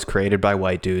are it was created by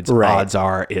white dudes. Right. Odds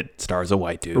are it stars a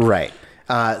white dude. Right.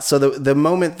 So the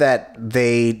moment that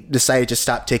they decided to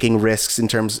stop taking risks in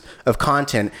terms of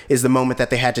content is the moment that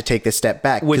they had to take this step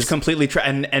back. Which completely,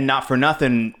 and not for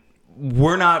nothing,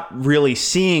 we're not really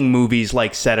seeing movies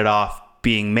like Set It Off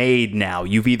being made now.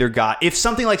 You've either got, if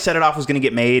something like Set It Off was going to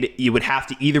get made, it would have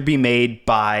to either be made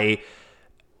by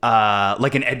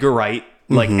an Edgar Wright.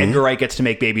 Edgar Wright gets to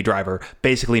make Baby Driver.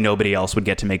 Basically, nobody else would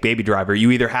get to make Baby Driver. You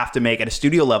either have to make, at a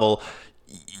studio level,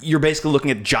 you're basically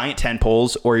looking at giant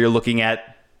tentpoles, or you're looking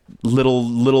at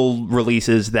little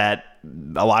releases that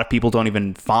a lot of people don't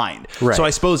even find. Right. So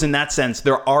I suppose in that sense,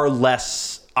 there are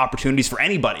less opportunities for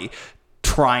anybody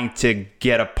trying to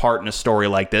get a part in a story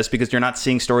like this, because you're not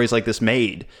seeing stories like this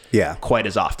made quite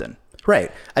as often.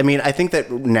 Right. I mean, I think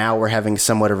that now we're having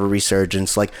somewhat of a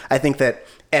resurgence. Like, I think that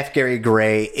F. Gary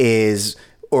Gray is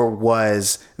or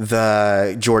was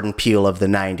the Jordan Peele of the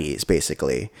 90s,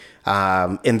 basically.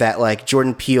 In that, like,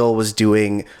 Jordan Peele was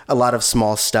doing a lot of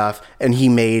small stuff, and he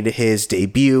made his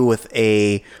debut with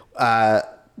a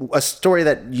story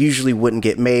that usually wouldn't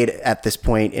get made at this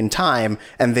point in time,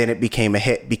 and then it became a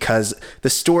hit because the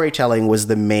storytelling was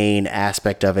the main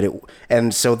aspect of it.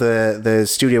 And so the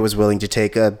studio was willing to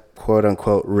take a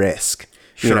quote-unquote risk,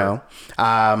 you know?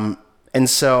 And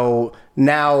so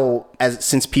now,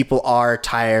 since people are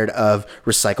tired of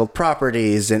recycled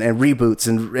properties and reboots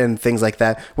and things like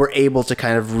that, we're able to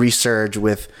kind of resurge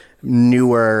with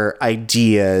newer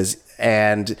ideas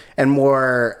and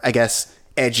more, I guess,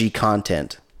 edgy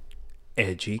content.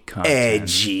 Edgy content.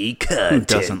 Edgy content. Who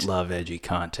doesn't love edgy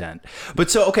content? But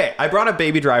so, okay, I brought up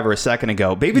Baby Driver a second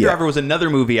ago. Baby Driver was another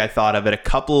movie I thought of at a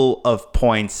couple of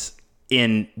points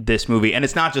in this movie. And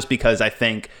it's not just because I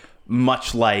think,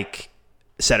 much like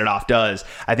Set It Off does,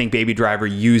 I think Baby Driver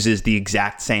uses the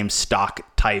exact same stock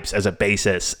types as a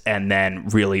basis and then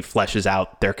really fleshes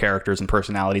out their characters and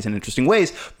personalities in interesting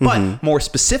ways. But more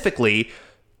specifically,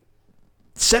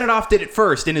 Set It Off did it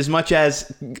first, in as much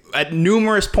as at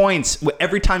numerous points,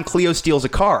 every time Cleo steals a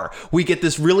car, we get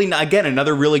this really, again,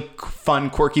 another really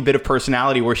fun, quirky bit of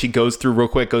personality where she goes through the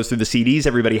CDs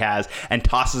everybody has and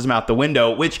tosses them out the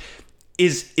window, which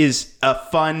is a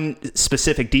fun,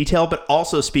 specific detail, but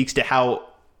also speaks to how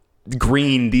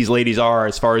green these ladies are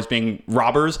as far as being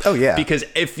robbers. Oh, yeah. Because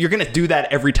if you're going to do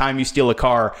that every time you steal a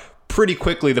car, pretty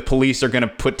quickly the police are going to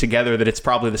put together that it's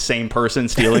probably the same person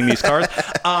stealing these cars.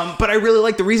 But I really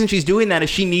like the reason she's doing that is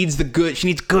she needs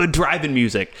good driving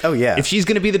music. Oh, yeah. If she's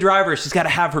going to be the driver, she's got to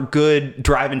have her good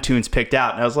driving tunes picked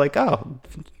out. And I was like, oh,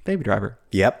 Baby Driver.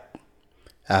 Yep.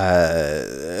 Set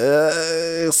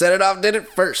It Off did it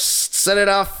first. Set It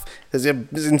Off is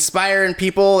inspiring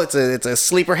people. It's a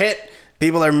sleeper hit.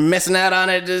 People are missing out on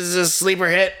it. It's a sleeper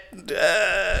hit.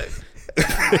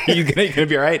 You gonna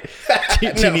be all right? Do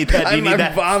you need that? Do you need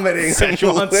that? I'm vomiting.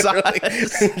 Sensual inside.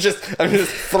 I'm just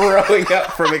throwing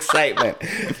up from excitement.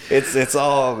 It's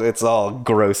all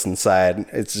gross inside.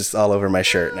 It's just all over my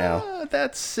shirt now.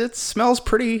 It smells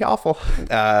pretty awful.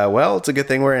 Well, it's a good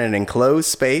thing we're in an enclosed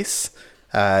space.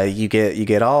 You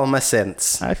get all my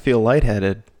scents. I feel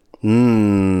lightheaded.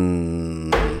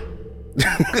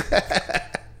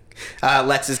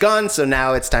 Lex is gone, so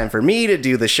now it's time for me to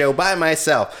do the show by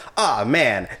myself. Aw,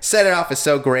 man, Set It Off is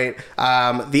so great.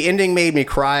 The ending made me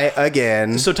cry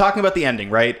again. So talking about the ending,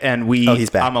 right? And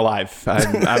he's back. I'm alive. Here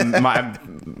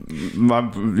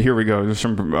we go.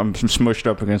 I'm smushed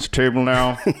up against the table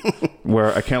now,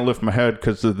 where I can't lift my head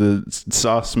because of the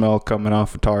sauce smell coming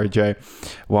off Atari J.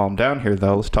 While I'm down here,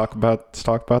 though, let's talk about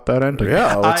that ending.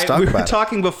 Yeah, let's talk about it. We were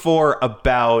talking before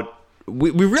about.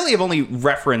 We really have only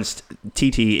referenced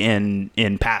TT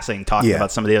in passing, talking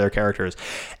about some of the other characters.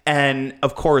 And,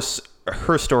 of course,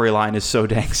 her storyline is so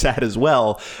dang sad as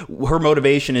well. Her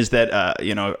motivation is that,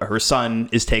 her son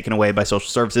is taken away by social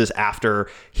services after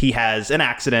he has an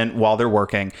accident while they're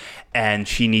working. And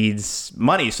she needs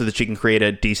money so that she can create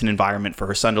a decent environment for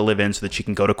her son to live in so that she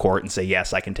can go to court and say,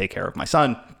 yes, I can take care of my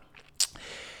son.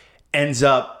 Ends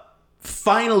up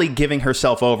finally giving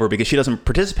herself over, because she doesn't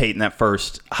participate in that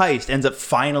first heist, ends up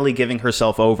finally giving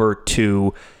herself over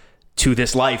to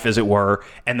this life, as it were.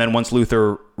 And then once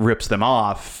Luther rips them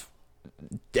off,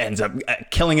 ends up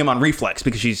killing him on reflex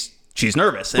because she's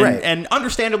nervous and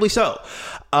understandably so.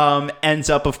 Ends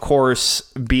up, of course,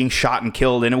 being shot and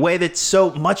killed in a way that's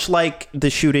so much like the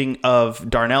shooting of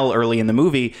Darnell early in the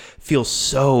movie, feels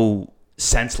so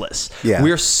senseless. Yeah.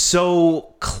 We're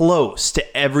so close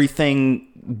to everything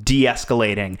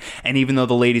de-escalating, and even though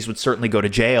the ladies would certainly go to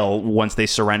jail once they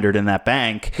surrendered in that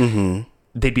bank,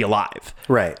 they'd be alive,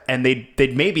 right? And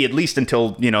they'd maybe, at least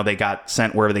until they got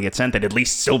sent wherever they get sent, they'd at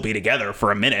least still be together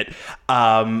for a minute.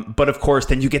 But of course,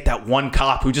 then you get that one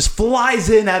cop who just flies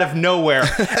in out of nowhere,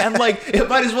 and it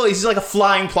might as well, he's like a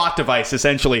flying plot device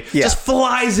essentially. Just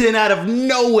flies in out of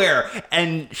nowhere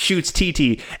and shoots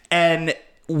TT, and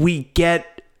we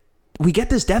get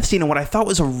this death scene in what I thought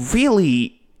was a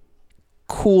really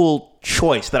cool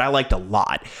choice that I liked a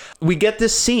lot. We get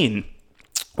this scene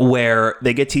where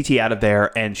they get TT out of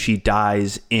there and she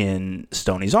dies in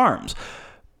Stoney's arms.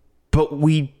 But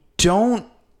we don't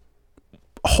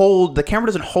the camera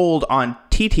doesn't hold on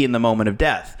TT TT in the moment of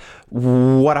death.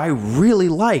 What I really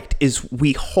liked is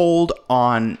we hold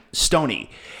on Stoney,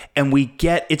 and we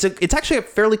get it's actually a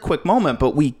fairly quick moment,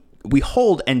 but we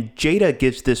hold, and Jada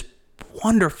gives this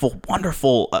wonderful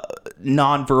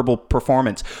nonverbal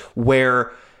performance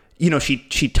where, you know, she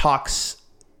talks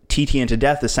TT into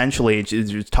death, essentially.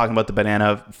 She's talking about the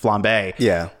banana flambe.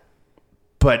 Yeah.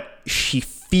 But she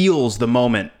feels the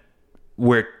moment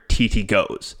where TT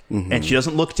goes, and she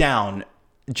doesn't look down.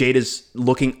 Jada's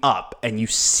looking up, and you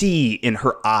see in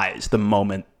her eyes the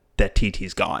moment that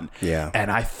TT's gone. Yeah.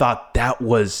 And I thought that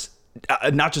was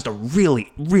not just a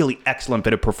really, really excellent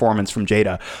bit of performance from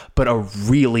Jada, but a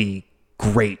really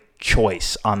great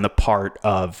choice on the part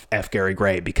of F. Gary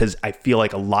Gray, because I feel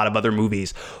like a lot of other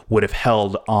movies would have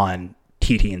held on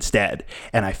TT instead.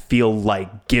 And I feel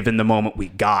like, given the moment we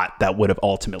got, that would have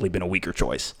ultimately been a weaker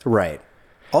choice. Right.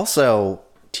 Also,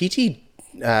 TT,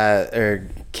 or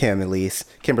Kimberly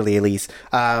Elise,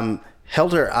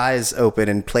 held her eyes open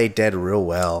and played dead real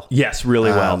well. Yes,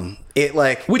 really well.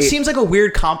 Which seems like a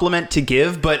weird compliment to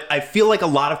give, but I feel like a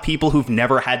lot of people who've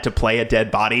never had to play a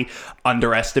dead body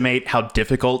underestimate how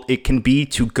difficult it can be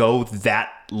to go that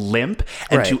limp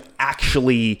and to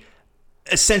actually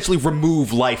essentially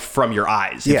remove life from your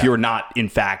eyes if you're not, in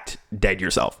fact, dead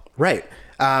yourself. Right.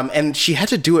 And she had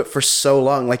to do it for so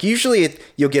long. Like, usually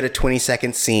you'll get a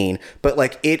 20-second scene, but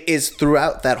like it is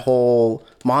throughout that whole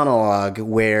monologue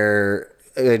where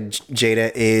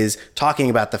Jada is talking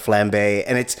about the flambe,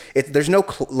 and there's no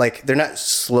they're not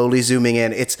slowly zooming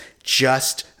in. It's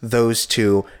just those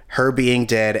two, her being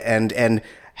dead and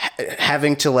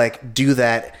having to like do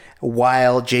that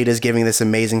while Jada's giving this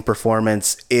amazing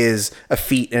performance is a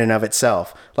feat in and of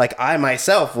itself. Like, I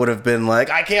myself would have been like,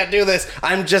 I can't do this.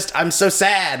 I'm so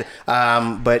sad.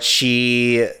 But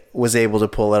she was able to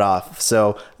pull it off.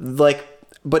 So like,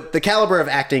 but the caliber of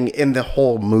acting in the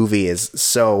whole movie is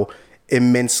so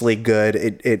immensely good.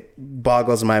 It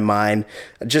boggles my mind,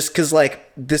 just because like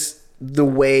the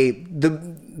way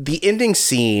the ending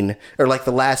scene, or like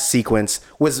the last sequence,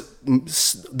 was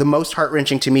the most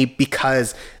heart-wrenching to me,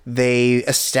 because they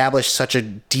established such a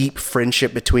deep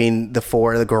friendship between the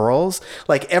four of the girls.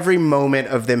 Like, every moment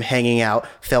of them hanging out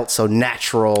felt so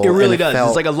natural. It really does.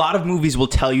 It's like a lot of movies will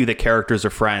tell you the characters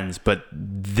are friends, but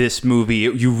this movie,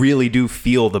 you really do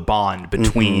feel the bond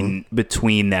between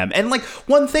them. And like,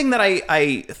 one thing that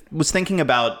I was thinking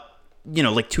about, you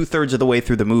know, like 2/3 of the way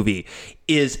through the movie,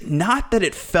 is not that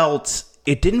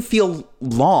it didn't feel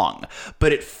long,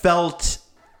 but it felt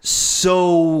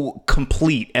so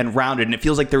complete and rounded, and it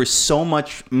feels like there is so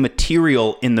much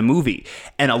material in the movie,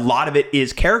 and a lot of it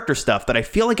is character stuff that I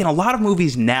feel like in a lot of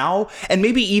movies now, and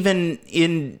maybe even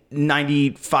in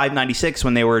 95, 96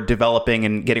 when they were developing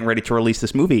and getting ready to release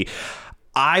this movie,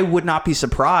 I would not be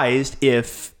surprised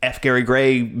if F. Gary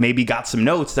Gray maybe got some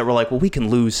notes that were like, well, we can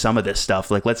lose some of this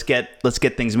stuff. Like, let's get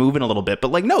things moving a little bit.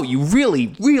 But like, no, you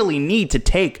really, really need to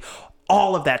take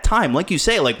all of that time. Like you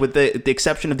say, like with the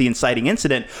exception of the inciting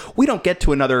incident, we don't get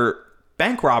to another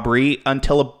bank robbery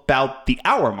until about the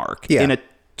hour mark in a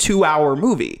 2-hour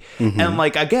movie. And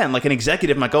like, again, like an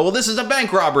executive might go, well, this is a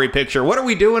bank robbery picture. What are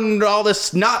we doing all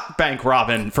this not bank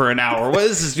robbing for an hour? Well,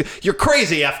 you're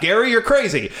crazy, F. Gary, you're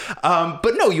crazy.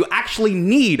 But no, you actually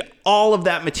need all of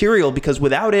that material, because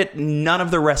without it, none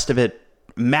of the rest of it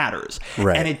matters.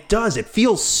 Right. And it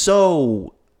feels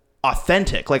so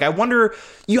authentic. Like, I wonder,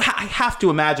 I have to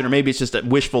imagine, or maybe it's just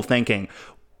wishful thinking,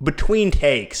 between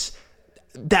takes,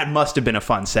 that must have been a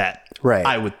fun set, right?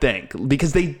 I would think,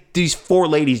 because these four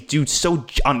ladies do so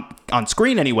on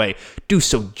screen anyway, do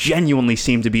so genuinely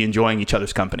seem to be enjoying each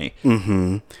other's company.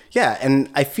 Yeah, and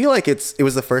I feel like it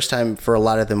was the first time for a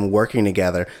lot of them working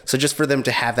together. So just for them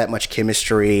to have that much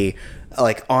chemistry,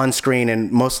 like on screen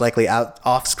and most likely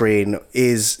off screen,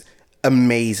 is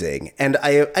amazing. And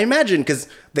I imagine, because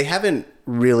they haven't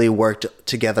really worked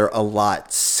together a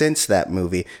lot since that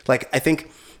movie. Like, I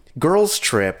think Girls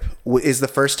Trip is the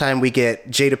first time we get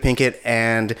Jada Pinkett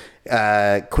and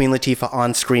Queen Latifah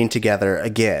on screen together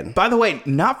again. By the way,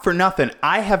 not for nothing,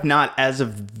 I have not, as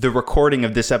of the recording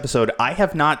of this episode, I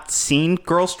have not seen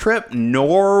Girls Trip,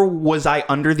 nor was I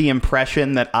under the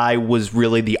impression that I was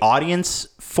really the audience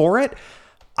for it.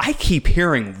 I keep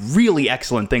hearing really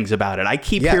excellent things about it. I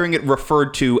keep hearing it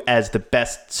referred to as the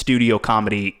best studio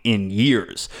comedy in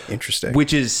years. Interesting.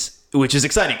 Which is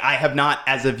exciting. I have not,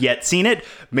 as of yet, seen it.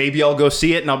 Maybe I'll go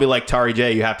see it, and I'll be like, Tari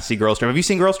J, you have to see Girls Trip. Have you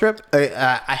seen Girls Trip?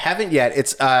 I haven't yet.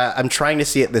 It's I'm trying to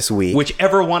see it this week.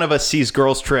 Whichever one of us sees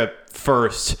Girls Trip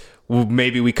first,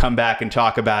 maybe we come back and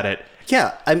talk about it.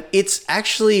 Yeah, it's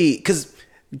actually, because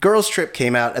Girls Trip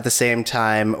came out at the same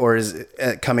time, or is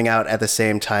coming out at the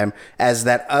same time as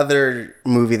that other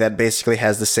movie that basically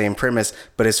has the same premise,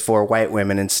 but is for white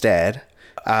women instead.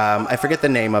 I forget the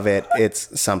name of it.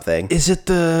 It's something. Is it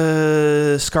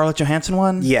the Scarlett Johansson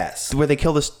one? Yes. Where they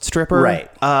kill the stripper? Right.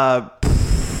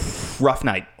 Rough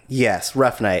Night. Yes,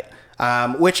 Rough Night.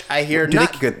 Which I hear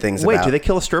good things Wait, about. do they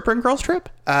kill a stripper in Girls Trip?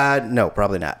 No,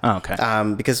 probably not. Oh,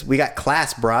 okay. Because we got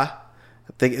class, bruh.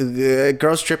 The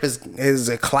Girls Trip is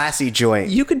a classy joint.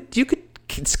 You could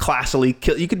classily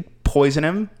kill. You could poison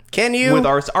him. Can you? With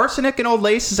arsenic and old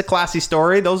lace is a classy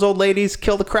story. Those old ladies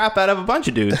kill the crap out of a bunch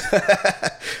of dudes.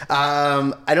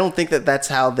 I don't think that's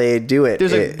how they do it.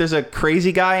 There's a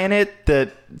crazy guy in it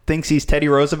that thinks he's Teddy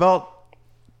Roosevelt.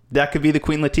 That could be the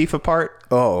Queen Latifah part.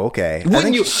 Oh, okay. Wouldn't I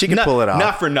think you? she could pull it off.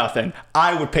 Not for nothing.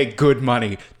 I would pay good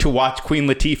money to watch Queen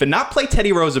Latifah not play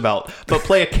Teddy Roosevelt, but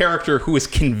play a character who is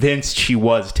convinced she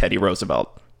was Teddy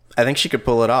Roosevelt. I think she could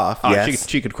pull it off. Yes.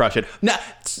 She could crush it. Now,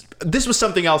 this was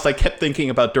something else I kept thinking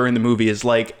about during the movie is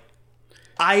like,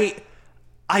 I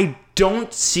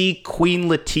don't see Queen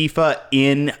Latifah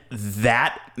in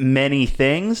that many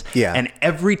things. Yeah. And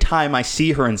every time I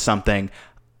see her in something,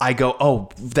 I go, oh,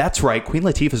 that's right. Queen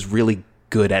Latifah's really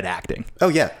good at acting. Oh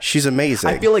yeah, she's amazing.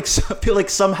 I feel like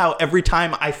somehow every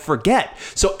time I forget.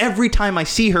 So every time I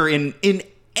see her in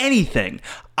anything,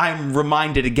 I'm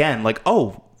reminded again, like,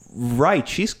 oh, right,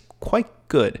 she's quite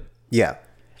good. Yeah.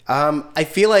 I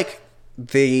feel like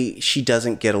she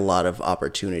doesn't get a lot of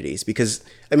opportunities because,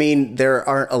 I mean, there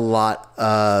aren't a lot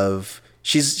of...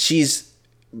 She's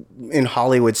in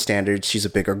Hollywood standards, she's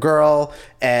a bigger girl,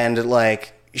 and,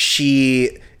 like,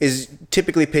 she is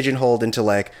typically pigeonholed into,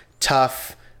 like,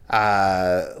 tough,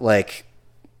 like,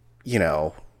 you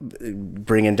know,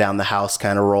 bringing down the house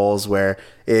kind of roles where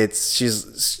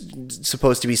she's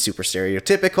supposed to be super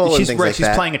stereotypical and things like that.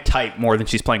 She's playing a type more than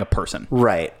she's playing a person.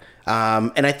 Right.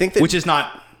 And I think that... Which is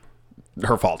not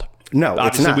her fault. No,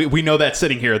 obviously, it's not. We know that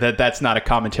sitting here, that's not a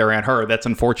commentary on her. That's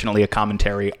unfortunately a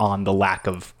commentary on the lack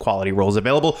of quality roles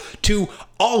available to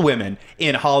all women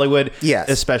in Hollywood, yes,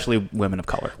 especially women of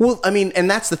color. Well, I mean, and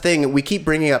that's the thing. We keep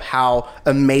bringing up how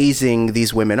amazing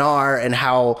these women are and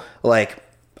how, like,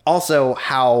 also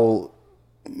how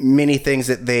many things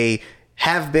that they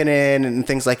have been in and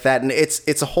things like that. And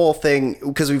it's a whole thing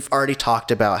because we've already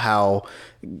talked about how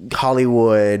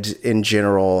Hollywood in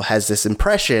general has this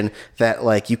impression that,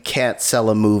 like, you can't sell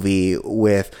a movie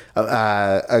with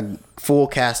a full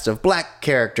cast of black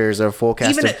characters or a full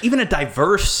cast even a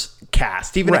diverse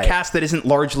cast, even right, a cast that isn't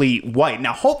largely white.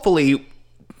 Now, hopefully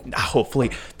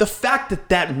the fact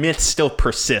that myth still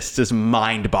persists is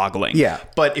mind-boggling. Yeah.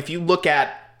 But if you look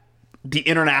at the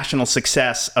international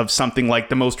success of something like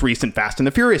the most recent Fast and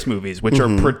the Furious movies, which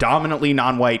are predominantly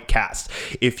non-white casts.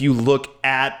 If you look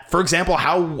at, for example,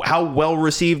 how well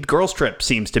received Girls Trip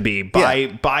seems to be by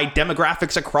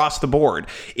demographics across the board.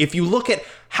 If you look at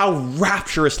how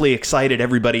rapturously excited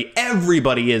everybody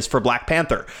is for Black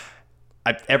Panther.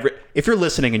 If you're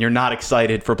listening and you're not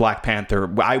excited for Black Panther,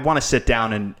 I want to sit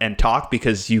down and talk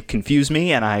because you confuse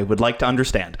me and I would like to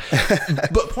understand.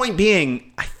 But point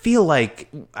being, I feel like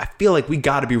we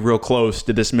got to be real close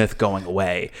to this myth going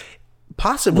away.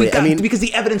 Possibly. Because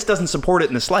the evidence doesn't support it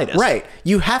in the slightest. Right.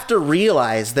 You have to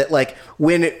realize that, like,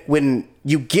 when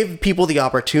you give people the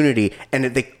opportunity and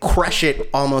they crush it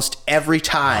almost every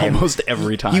time.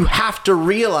 You have to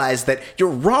realize that you're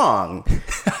wrong.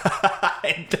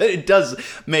 It does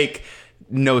make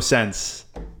no sense.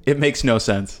 It makes no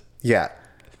sense. Yeah.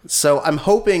 So I'm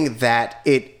hoping that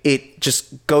it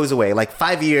just goes away. Like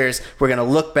 5 years, we're going to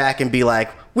look back and be like,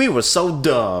 we were so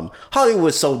dumb. Hollywood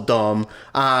was so dumb.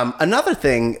 Another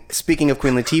thing, speaking of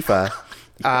Queen Latifah.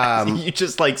 You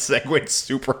just, like, segued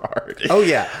super hard. Oh,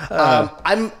 yeah.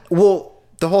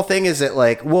 The whole thing is that,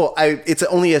 like, it's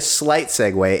only a slight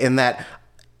segue in that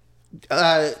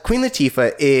Queen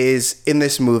Latifah is in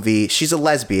this movie. She's a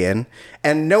lesbian,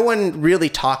 and no one really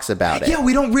talks about it. Yeah,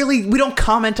 we don't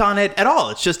comment on it at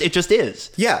all. It just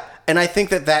is. Yeah, and I think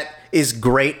that is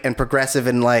great and progressive,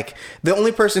 and, like, the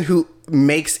only person who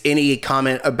makes any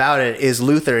comment about it is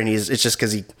Luther, and it's just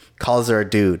because he calls her a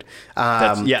dude.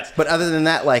 Yes. But other than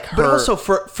that, like, But also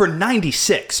for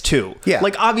 96 too. Yeah.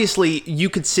 Like, obviously you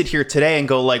could sit here today and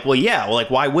go like, well, yeah, well, like,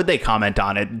 why would they comment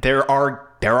on it? There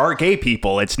are gay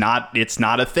people. It's not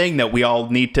a thing that we all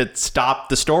need to stop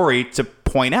the story to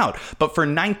point out. But for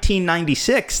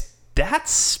 1996,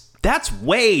 that's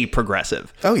way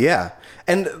progressive. Oh yeah.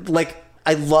 And, like,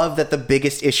 I love that the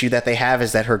biggest issue that they have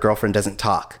is that her girlfriend doesn't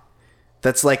talk.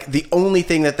 That's, like, the only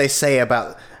thing that they say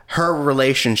about her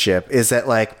relationship is that,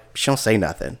 like, she don't say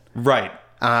nothing. Right.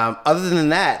 Other than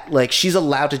that, like, she's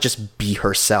allowed to just be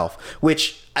herself,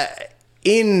 which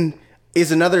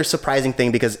is another surprising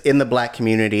thing, because in the Black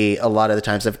community, a lot of the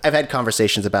times I've had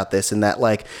conversations about this, and that,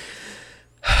 like,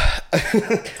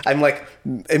 I'm like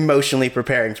emotionally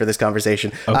preparing for this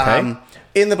conversation. Okay.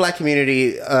 In the Black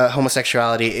community,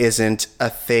 homosexuality isn't a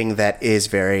thing that is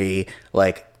very,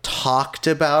 like, talked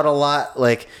about a lot.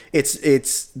 Like,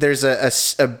 there's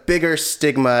a bigger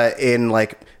stigma in,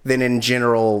 like, than in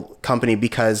general company,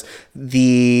 because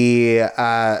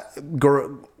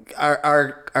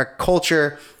our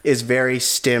culture is very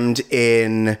stemmed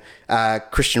in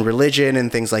Christian religion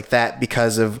and things like that,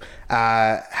 because of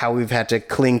how we've had to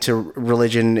cling to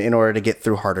religion in order to get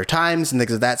through harder times and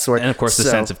things of that sort. And of course, the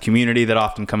sense of community that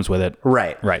often comes with it.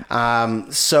 Right.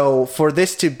 So for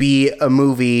this to be a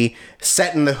movie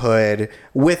set in the hood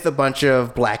with a bunch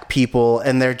of Black people,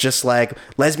 and they're just like,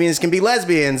 lesbians can be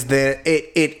lesbians, that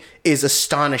it is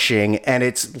astonishing, and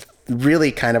it's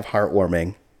really kind of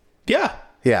heartwarming. Yeah.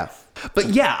 Yeah. But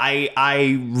yeah,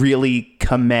 I really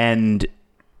commend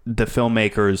the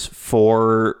filmmakers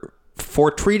for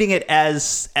treating it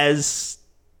as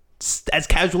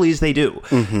casually as they do,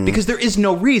 because there is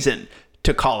no reason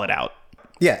to call it out.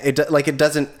 Yeah, it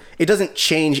doesn't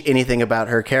change anything about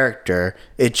her character.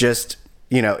 It just,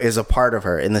 is a part of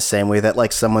her, in the same way that,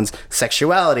 like, someone's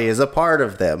sexuality is a part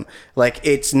of them. Like,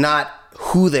 it's not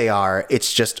who they are,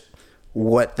 it's just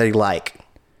what they like.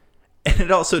 And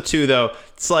it also, too, though,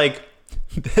 it's like,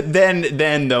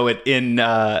 then though,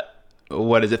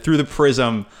 through the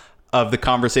prism of the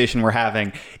conversation we're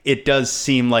having, it does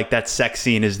seem like that sex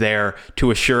scene is there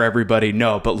to assure everybody,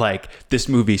 no, but, like, this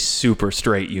movie's super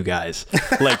straight, you guys.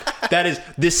 Like,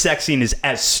 this sex scene is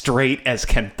as straight as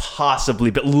can possibly,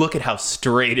 but look at how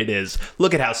straight it is.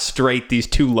 Look at how straight these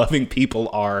two loving people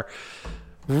are.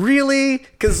 Really?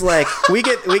 Because, like, we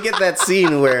get that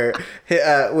scene where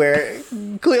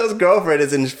Cleo's girlfriend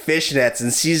is in fishnets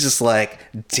and she's just, like,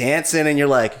 dancing, and you're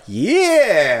like,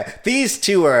 yeah, these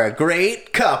two are a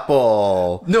great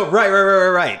couple. No,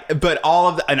 right. But all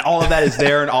of that is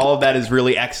there, and all of that is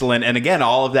really excellent. And again,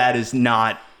 all of that is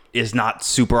not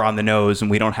super on the nose,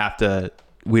 and we don't have to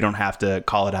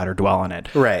call it out or dwell on it.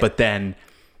 Right. But then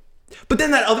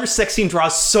that other sex scene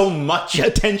draws so much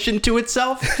attention to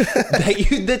itself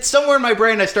that somewhere in my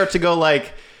brain I start to go,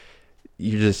 like,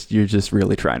 you're just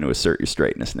really trying to assert your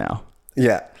straightness now.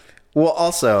 Yeah. Well,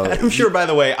 also, I'm sure, by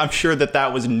the way,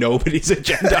 that was nobody's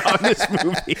agenda on this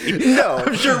movie. No,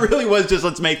 I'm sure it really was just,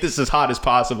 let's make this as hot as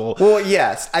possible. Well,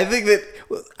 yes, I think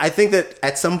that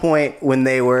at some point when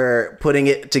they were putting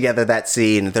it together, that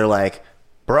scene, they're like,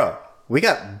 bro, we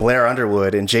got Blair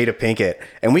Underwood and Jada Pinkett,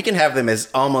 and we can have them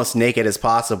as almost naked as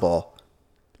possible.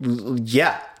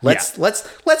 Yeah,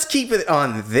 let's keep it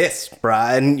on this,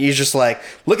 bruh. And you're just like,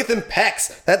 look at them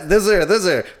pecs. Those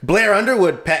are Blair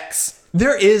Underwood pecs.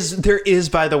 There is,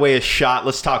 by the way, a shot.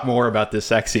 Let's talk more about this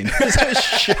sex scene. There's a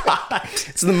shot.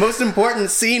 It's the most important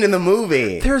scene in the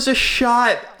movie. There's a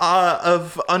shot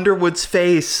of Underwood's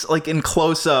face, like, in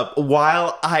close up,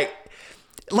 while I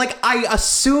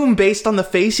assume, based on the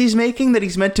face he's making, that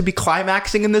he's meant to be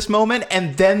climaxing in this moment,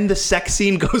 and then the sex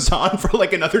scene goes on for,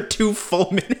 like, another 2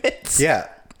 full minutes. Yeah.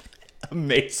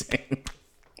 Amazing.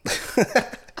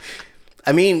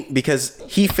 I mean, because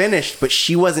he finished, but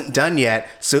she wasn't done yet.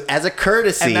 So as a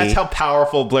courtesy... And that's how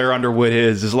powerful Blair Underwood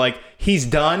is like, he's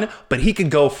done, but he could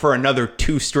go for another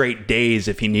 2 straight days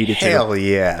if he needed to. Hell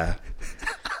yeah.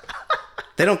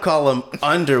 They don't call him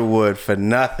Underwood for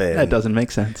nothing. That doesn't make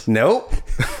sense. Nope.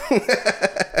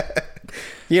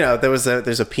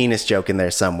 There's a penis joke in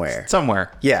there somewhere.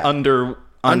 Yeah.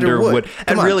 Underwood.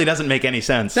 It really doesn't make any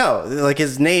sense. No, like,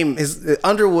 his name is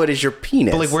Underwood is your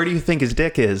penis. But, like, where do you think his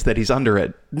dick is that he's under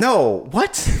it? No,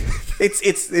 what?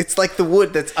 It's like the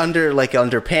wood that's under, like,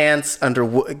 under pants, under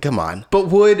wood. Come on. But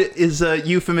wood is a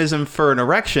euphemism for an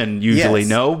erection, usually. Yes.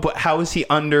 No, but how is he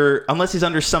under? Unless he's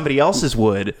under somebody else's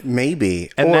wood.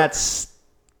 Maybe, and that's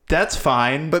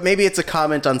fine. But maybe it's a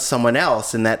comment on someone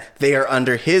else in that they are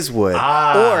under his wood.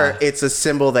 Or it's a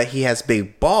symbol that he has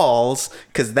big balls,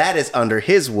 because that is under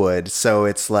his wood. So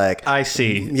it's like... I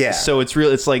see. Yeah. So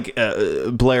it's like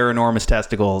Blair enormous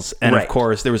testicles. And right. Of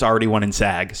course, there was already one in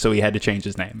SAG, so he had to change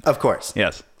his name. Of course.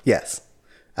 Yes.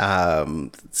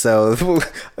 So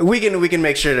we can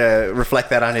make sure to reflect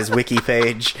that on his wiki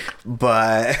page.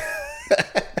 But...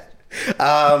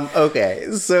 Okay,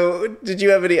 so did you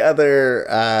have any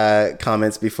other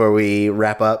comments before we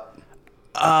wrap up?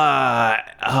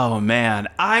 Oh man,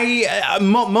 I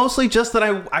mostly just that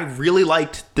I really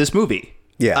liked this movie.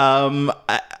 Yeah.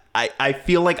 I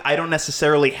feel like I don't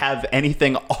necessarily have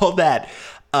anything all that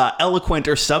eloquent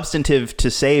or substantive to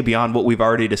say beyond what we've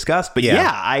already discussed. But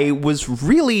yeah, I was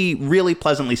really, really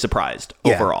pleasantly surprised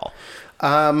overall.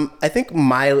 I think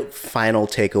my final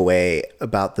takeaway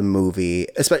about the movie,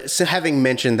 especially having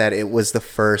mentioned that it was the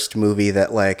first movie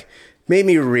that like made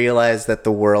me realize that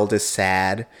the world is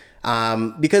sad,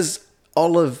 because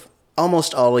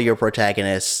almost all of your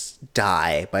protagonists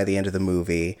die by the end of the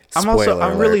movie. Spoiler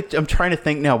alert. I'm trying to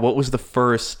think now, what was the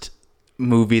first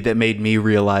movie that made me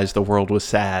realize the world was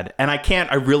sad? And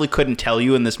I really couldn't tell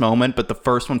you in this moment, but the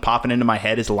first one popping into my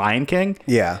head is Lion King.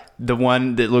 Yeah. The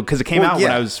one that, because it came out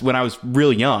when I was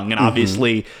real young, and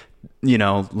obviously, you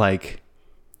know, like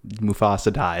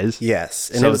Mufasa dies. Yes.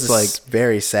 And so it was like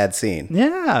very sad scene.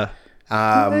 Yeah.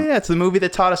 It's the movie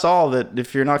that taught us all that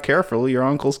if you're not careful, your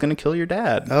uncle's going to kill your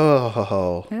dad.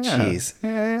 Oh, jeez.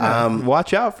 Yeah.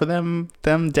 Watch out for them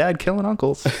dad killing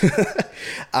uncles.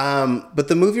 But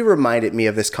the movie reminded me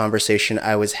of this conversation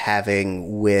I was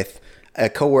having with a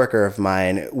coworker of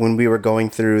mine when we were going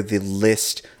through the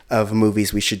list of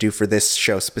movies we should do for this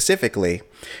show specifically.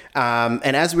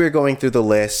 And as we were going through the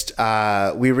list,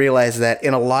 we realized that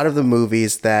in a lot of the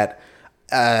movies that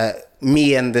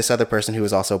me and this other person who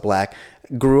was also black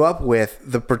grew up with,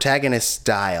 the protagonists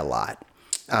die a lot.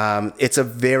 It's a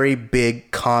very big,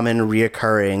 common,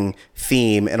 reoccurring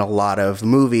theme in a lot of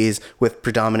movies with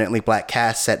predominantly black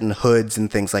casts set in hoods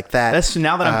and things like that. That's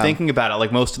now that I'm thinking about it,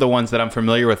 like most of the ones that I'm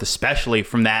familiar with, especially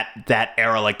from that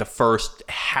era, like the first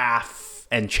half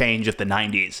and change of the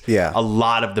 90s. Yeah. A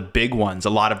lot of the big ones, a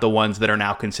lot of the ones that are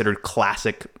now considered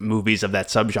classic movies of that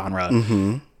subgenre.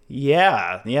 Mm-hmm.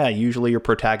 Yeah. Usually your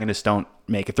protagonists don't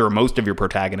make it through. Most of your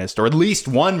protagonists, or at least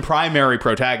one primary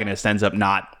protagonist, ends up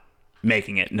not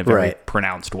making it in a very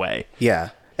pronounced way. Yeah.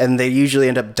 And they usually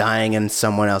end up dying in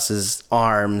someone else's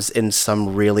arms in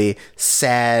some really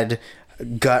sad,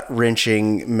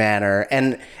 gut-wrenching manner.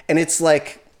 And it's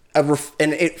like,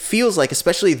 and it feels like,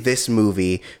 especially this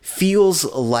movie, feels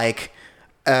like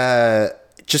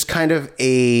just kind of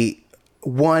a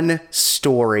one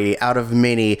story out of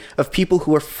many of people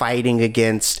who are fighting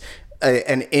against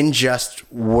an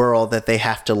unjust world that they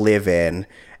have to live in.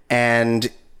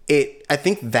 And I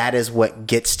think that is what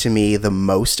gets to me the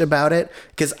most about it,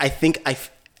 because I think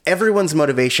everyone's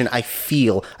motivation, I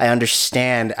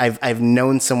understand. I've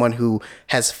known someone who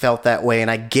has felt that way, and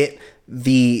I get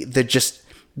the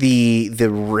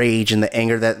rage and the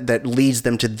anger that leads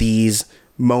them to these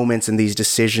moments and these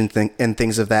decisions and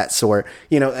things of that sort,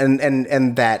 you know,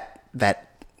 and that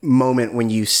moment when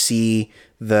you see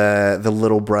the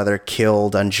little brother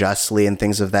killed unjustly and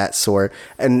things of that sort.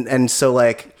 And so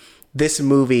like this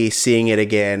movie, seeing it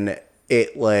again,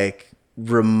 it like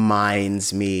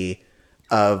reminds me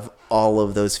of all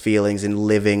of those feelings and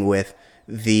living with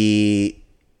the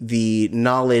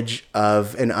knowledge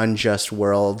of an unjust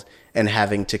world and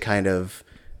having to kind of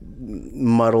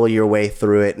muddle your way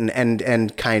through it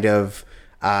and kind of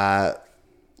I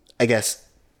guess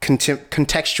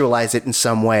contextualize it in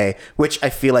some way, which I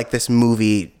feel like this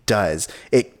movie does.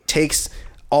 It takes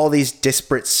all these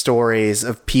disparate stories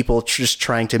of people just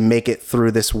trying to make it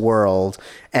through this world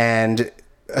and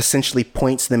essentially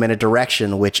points them in a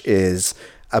direction, which is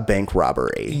a bank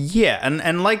robbery. Yeah,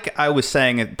 and like I was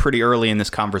saying pretty early in this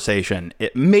conversation,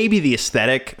 maybe the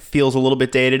aesthetic feels a little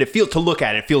bit dated. To look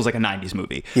at it, feels like a 90s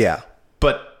movie. Yeah.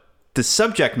 But the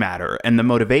subject matter and the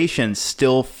motivations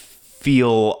still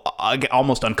feel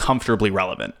almost uncomfortably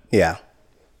relevant. Yeah.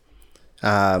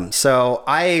 So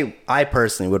I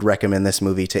personally would recommend this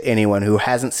movie to anyone who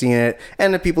hasn't seen it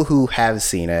and the people who have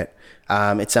seen it.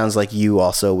 It sounds like you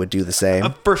also would do the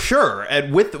same. For sure.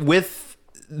 And with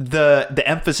the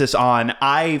emphasis on,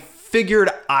 I figured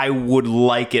I would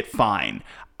like it fine.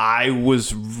 I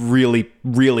was really,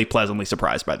 really pleasantly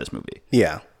surprised by this movie.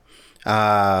 Yeah.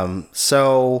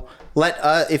 So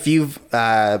if you've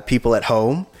people at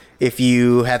home, if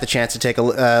you had the chance to take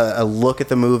a look at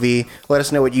the movie, let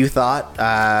us know what you thought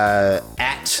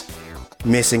at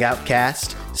Missing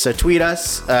Outcast. So tweet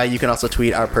us. You can also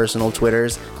tweet our personal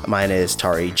Twitters. Mine is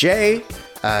Tari J,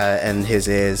 and his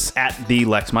is at the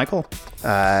Lex Michael.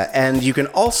 And you can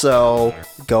also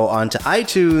go on to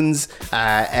iTunes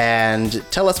and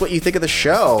tell us what you think of the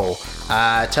show.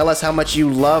 Tell us how much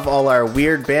you love all our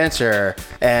weird banter,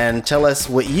 and tell us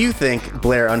what you think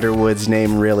Blair Underwood's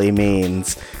name really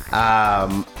means.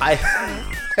 And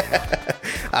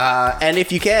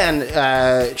if you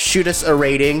can, shoot us a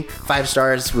rating. 5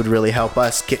 stars would really help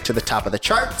us get to the top of the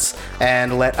charts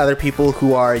and let other people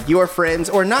who are your friends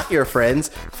or not your friends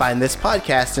find this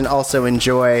podcast and also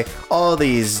enjoy all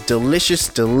these delicious,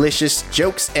 delicious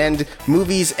jokes and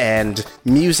movies and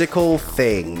musical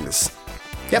things.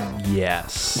 Yep.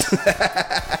 Yes.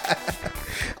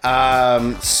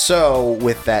 So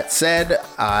with that said,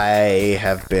 I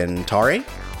have been Tari.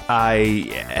 I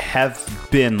have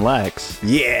been Lex.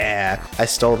 Yeah, I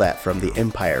stole that from the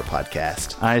Empire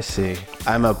podcast. I see.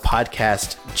 I'm a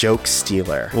podcast joke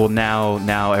stealer. Well,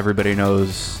 now everybody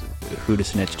knows who to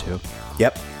snitch to.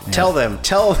 Yep. Yeah. Tell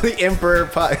the Empire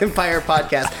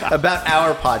podcast about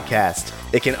our podcast.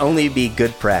 It can only be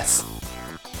good press.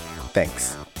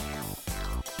 Thanks.